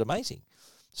 sounded amazing.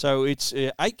 So it's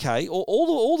 8K.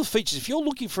 All the features. If you're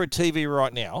looking for a TV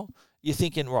right now, you're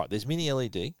thinking, right, there's mini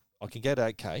LED. I can get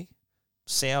 8K.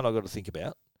 Sound I've got to think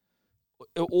about.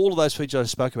 All of those features I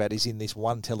spoke about is in this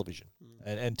one television.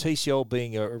 And TCL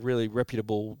being a really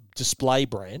reputable display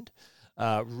brand,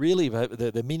 really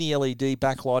the mini LED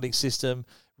backlighting system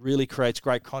really creates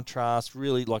great contrast,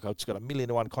 really like it's got a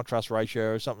 1:1 contrast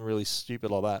ratio or something really stupid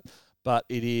like that. But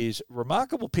it is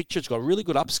remarkable picture. It's got really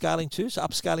good upscaling too. So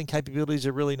upscaling capabilities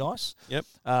are really nice. Yep.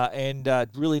 And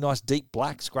really nice deep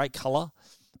blacks, great colour.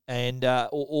 And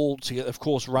all together, of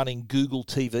course, running Google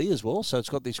TV as well. So it's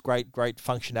got this great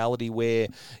functionality where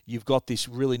you've got this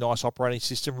really nice operating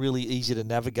system, really easy to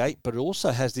navigate, but it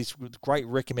also has these great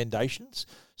recommendations.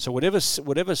 So whatever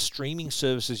streaming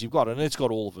services you've got, and it's got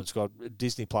all of it. It's got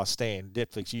Disney Plus, Stan,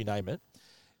 Netflix, you name it.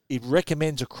 It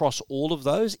recommends across all of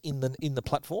those in the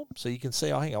platform. So you can see,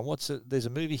 hang on, there's a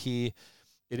movie here.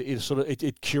 It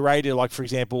curated, like, for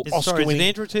example, Oscar-winning... Is it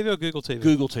Android TV or Google TV?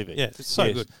 Google TV. Yeah, it's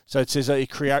so good. So it says it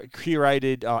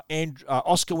curated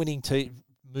Oscar-winning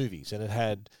movies, and it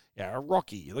had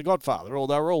Rocky, The Godfather, they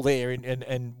were all there,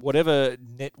 and whatever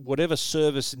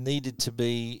service needed to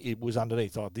be, it was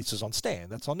underneath. Oh, this is on Stan,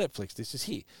 that's on Netflix, this is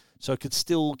here. So it could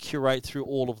still curate through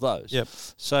all of those. Yep.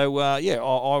 So,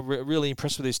 I'm really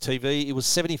impressed with this TV. It was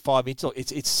 75 inch.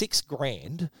 It's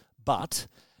 $6,000, but...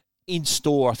 in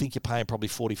store, I think you're paying probably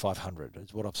 $4,500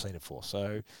 is what I've seen it for.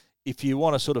 So if you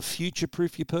want to sort of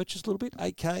future-proof your purchase a little bit,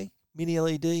 8K, mini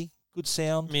LED, good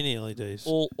sound. Mini LEDs.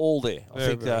 All there. I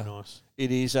think very nice.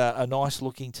 It is a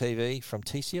nice-looking TV from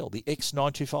TCL, the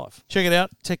X925. Check it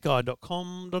out,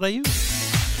 techguide.com.au.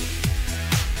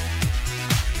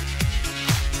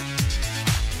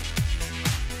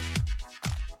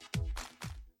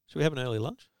 Should we have an early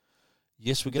lunch?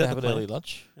 Yes, we're going to have an early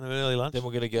lunch. Then we're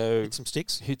going to go hit some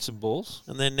sticks, hit some balls.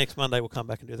 And then next Monday we'll come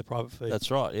back and do the private feed. That's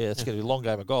right. Yeah, it's going to be a long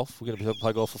game of golf. We're going to be able to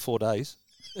play golf for 4 days.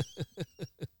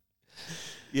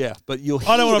 Yeah, but you'll hear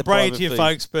I don't want to brag it to you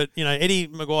folks, but Eddie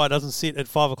Maguire doesn't sit at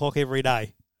 5 o'clock every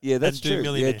day. Yeah, that's true.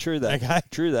 Yeah, true that. Okay?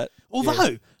 True that.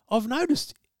 Although, I've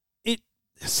noticed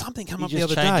something come up the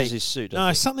other day. He just changes his suit.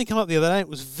 No, something come up the other day. It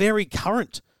was very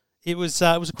current. It was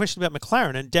a question about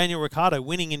McLaren and Daniel Ricciardo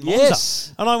winning in Monza.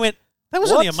 Yes. And I went, that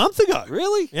was only a month ago.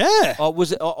 Really? Yeah.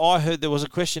 I heard there was a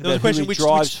question about who he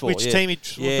drives for. Which team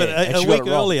but a week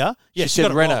earlier. Yeah, she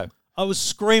said Renault. I was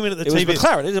screaming at the TV. It was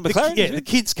McLaren. Is it McLaren? The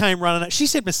kids came running out. She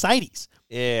said Mercedes.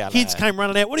 Yeah, kids came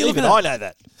running out. What are you looking at? I know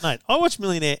that. Mate, I watch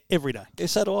Millionaire every day. Yeah,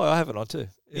 so do I. I have it on too.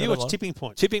 You watch Tipping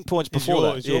Point. Tipping Point's before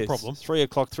that. Is your problem. 3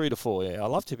 o'clock, 3 to 4. Yeah, I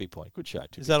love Tipping Point. Good show.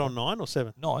 Is that on 9 or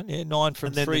 7? 9, yeah. 9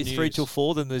 from 3 till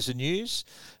 4. Then there's the news.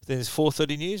 Then there's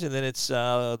 4:30 news, and then it's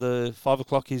the 5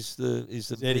 o'clock is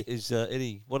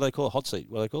Eddie. What do they call it? Hot seat.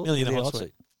 What do they call it? Millionaire Hot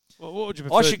Seat. Well, what would you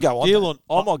prefer? I should go on.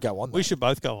 I might go on. We should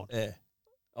both go on. Yeah.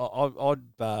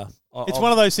 It's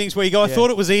one of those things where you go, I thought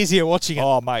it was easier watching it.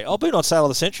 Oh, mate. I've been on Sale of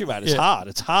the Century, mate. It's hard.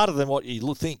 It's harder than what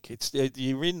you think.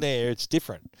 You're in there. It's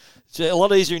different. It's a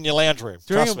lot easier in your lounge room.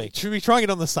 Trust me. Should we try and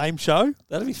get on the same show?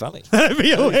 That'd be funny. That'd be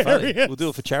hilarious. We'll do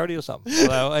it for charity or something.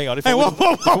 Although, hang on. If I win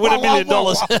 $1 million,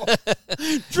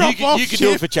 you can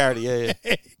do it for charity. Yeah.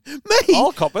 Me?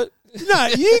 I'll cop it. No,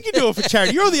 you can do it for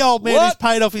charity. You're the old man who's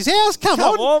paid off his house. Come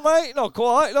on, mate. Not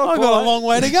quite. I've got a long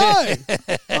way to go.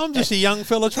 I'm just a young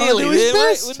fella trying to do his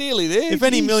best. Mate. We're nearly there. If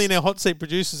any Millionaire Hot Seat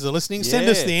producers are listening, send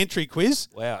us the entry quiz.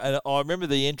 Wow. And I remember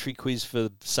the entry quiz for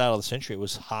the Sale of the Century. It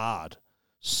was hard.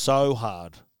 so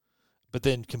hard. But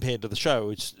then compared to the show,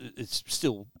 it's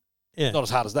still not as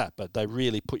hard as that. But they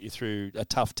really put you through a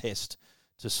tough test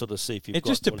to sort of see if you've got it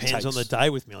just depends on the day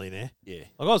with Millionaire. Yeah.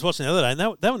 Like I was watching the other day, and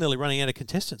they were nearly running out of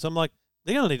contestants. I'm like,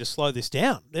 they're going to need to slow this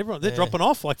down. They're dropping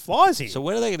off like flies here. So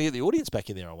when are they going to get the audience back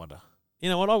in there, I wonder? You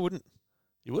know what? I wouldn't.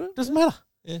 You wouldn't? Doesn't matter.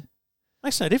 Yeah.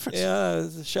 Makes no difference. Yeah,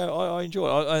 the show, I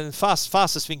enjoy it. And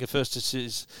fastest finger first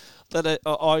is that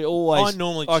I always... I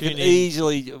normally I tune can in.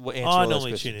 easily answer I all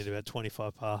normally those tune in questions. about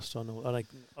 25 past.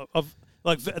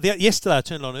 Yesterday I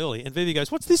turned on early and Vivi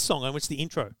goes, "What's this song?" And it's the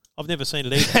intro. I've never seen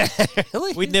it either.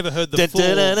 Really? We'd never heard the full...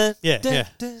 Yeah.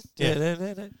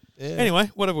 Anyway,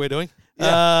 whatever we're doing.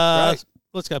 Great.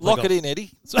 Let's go play Lock golf. it in,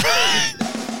 Eddie.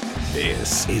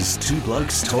 This is Two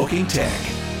Blokes Talking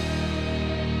Tech.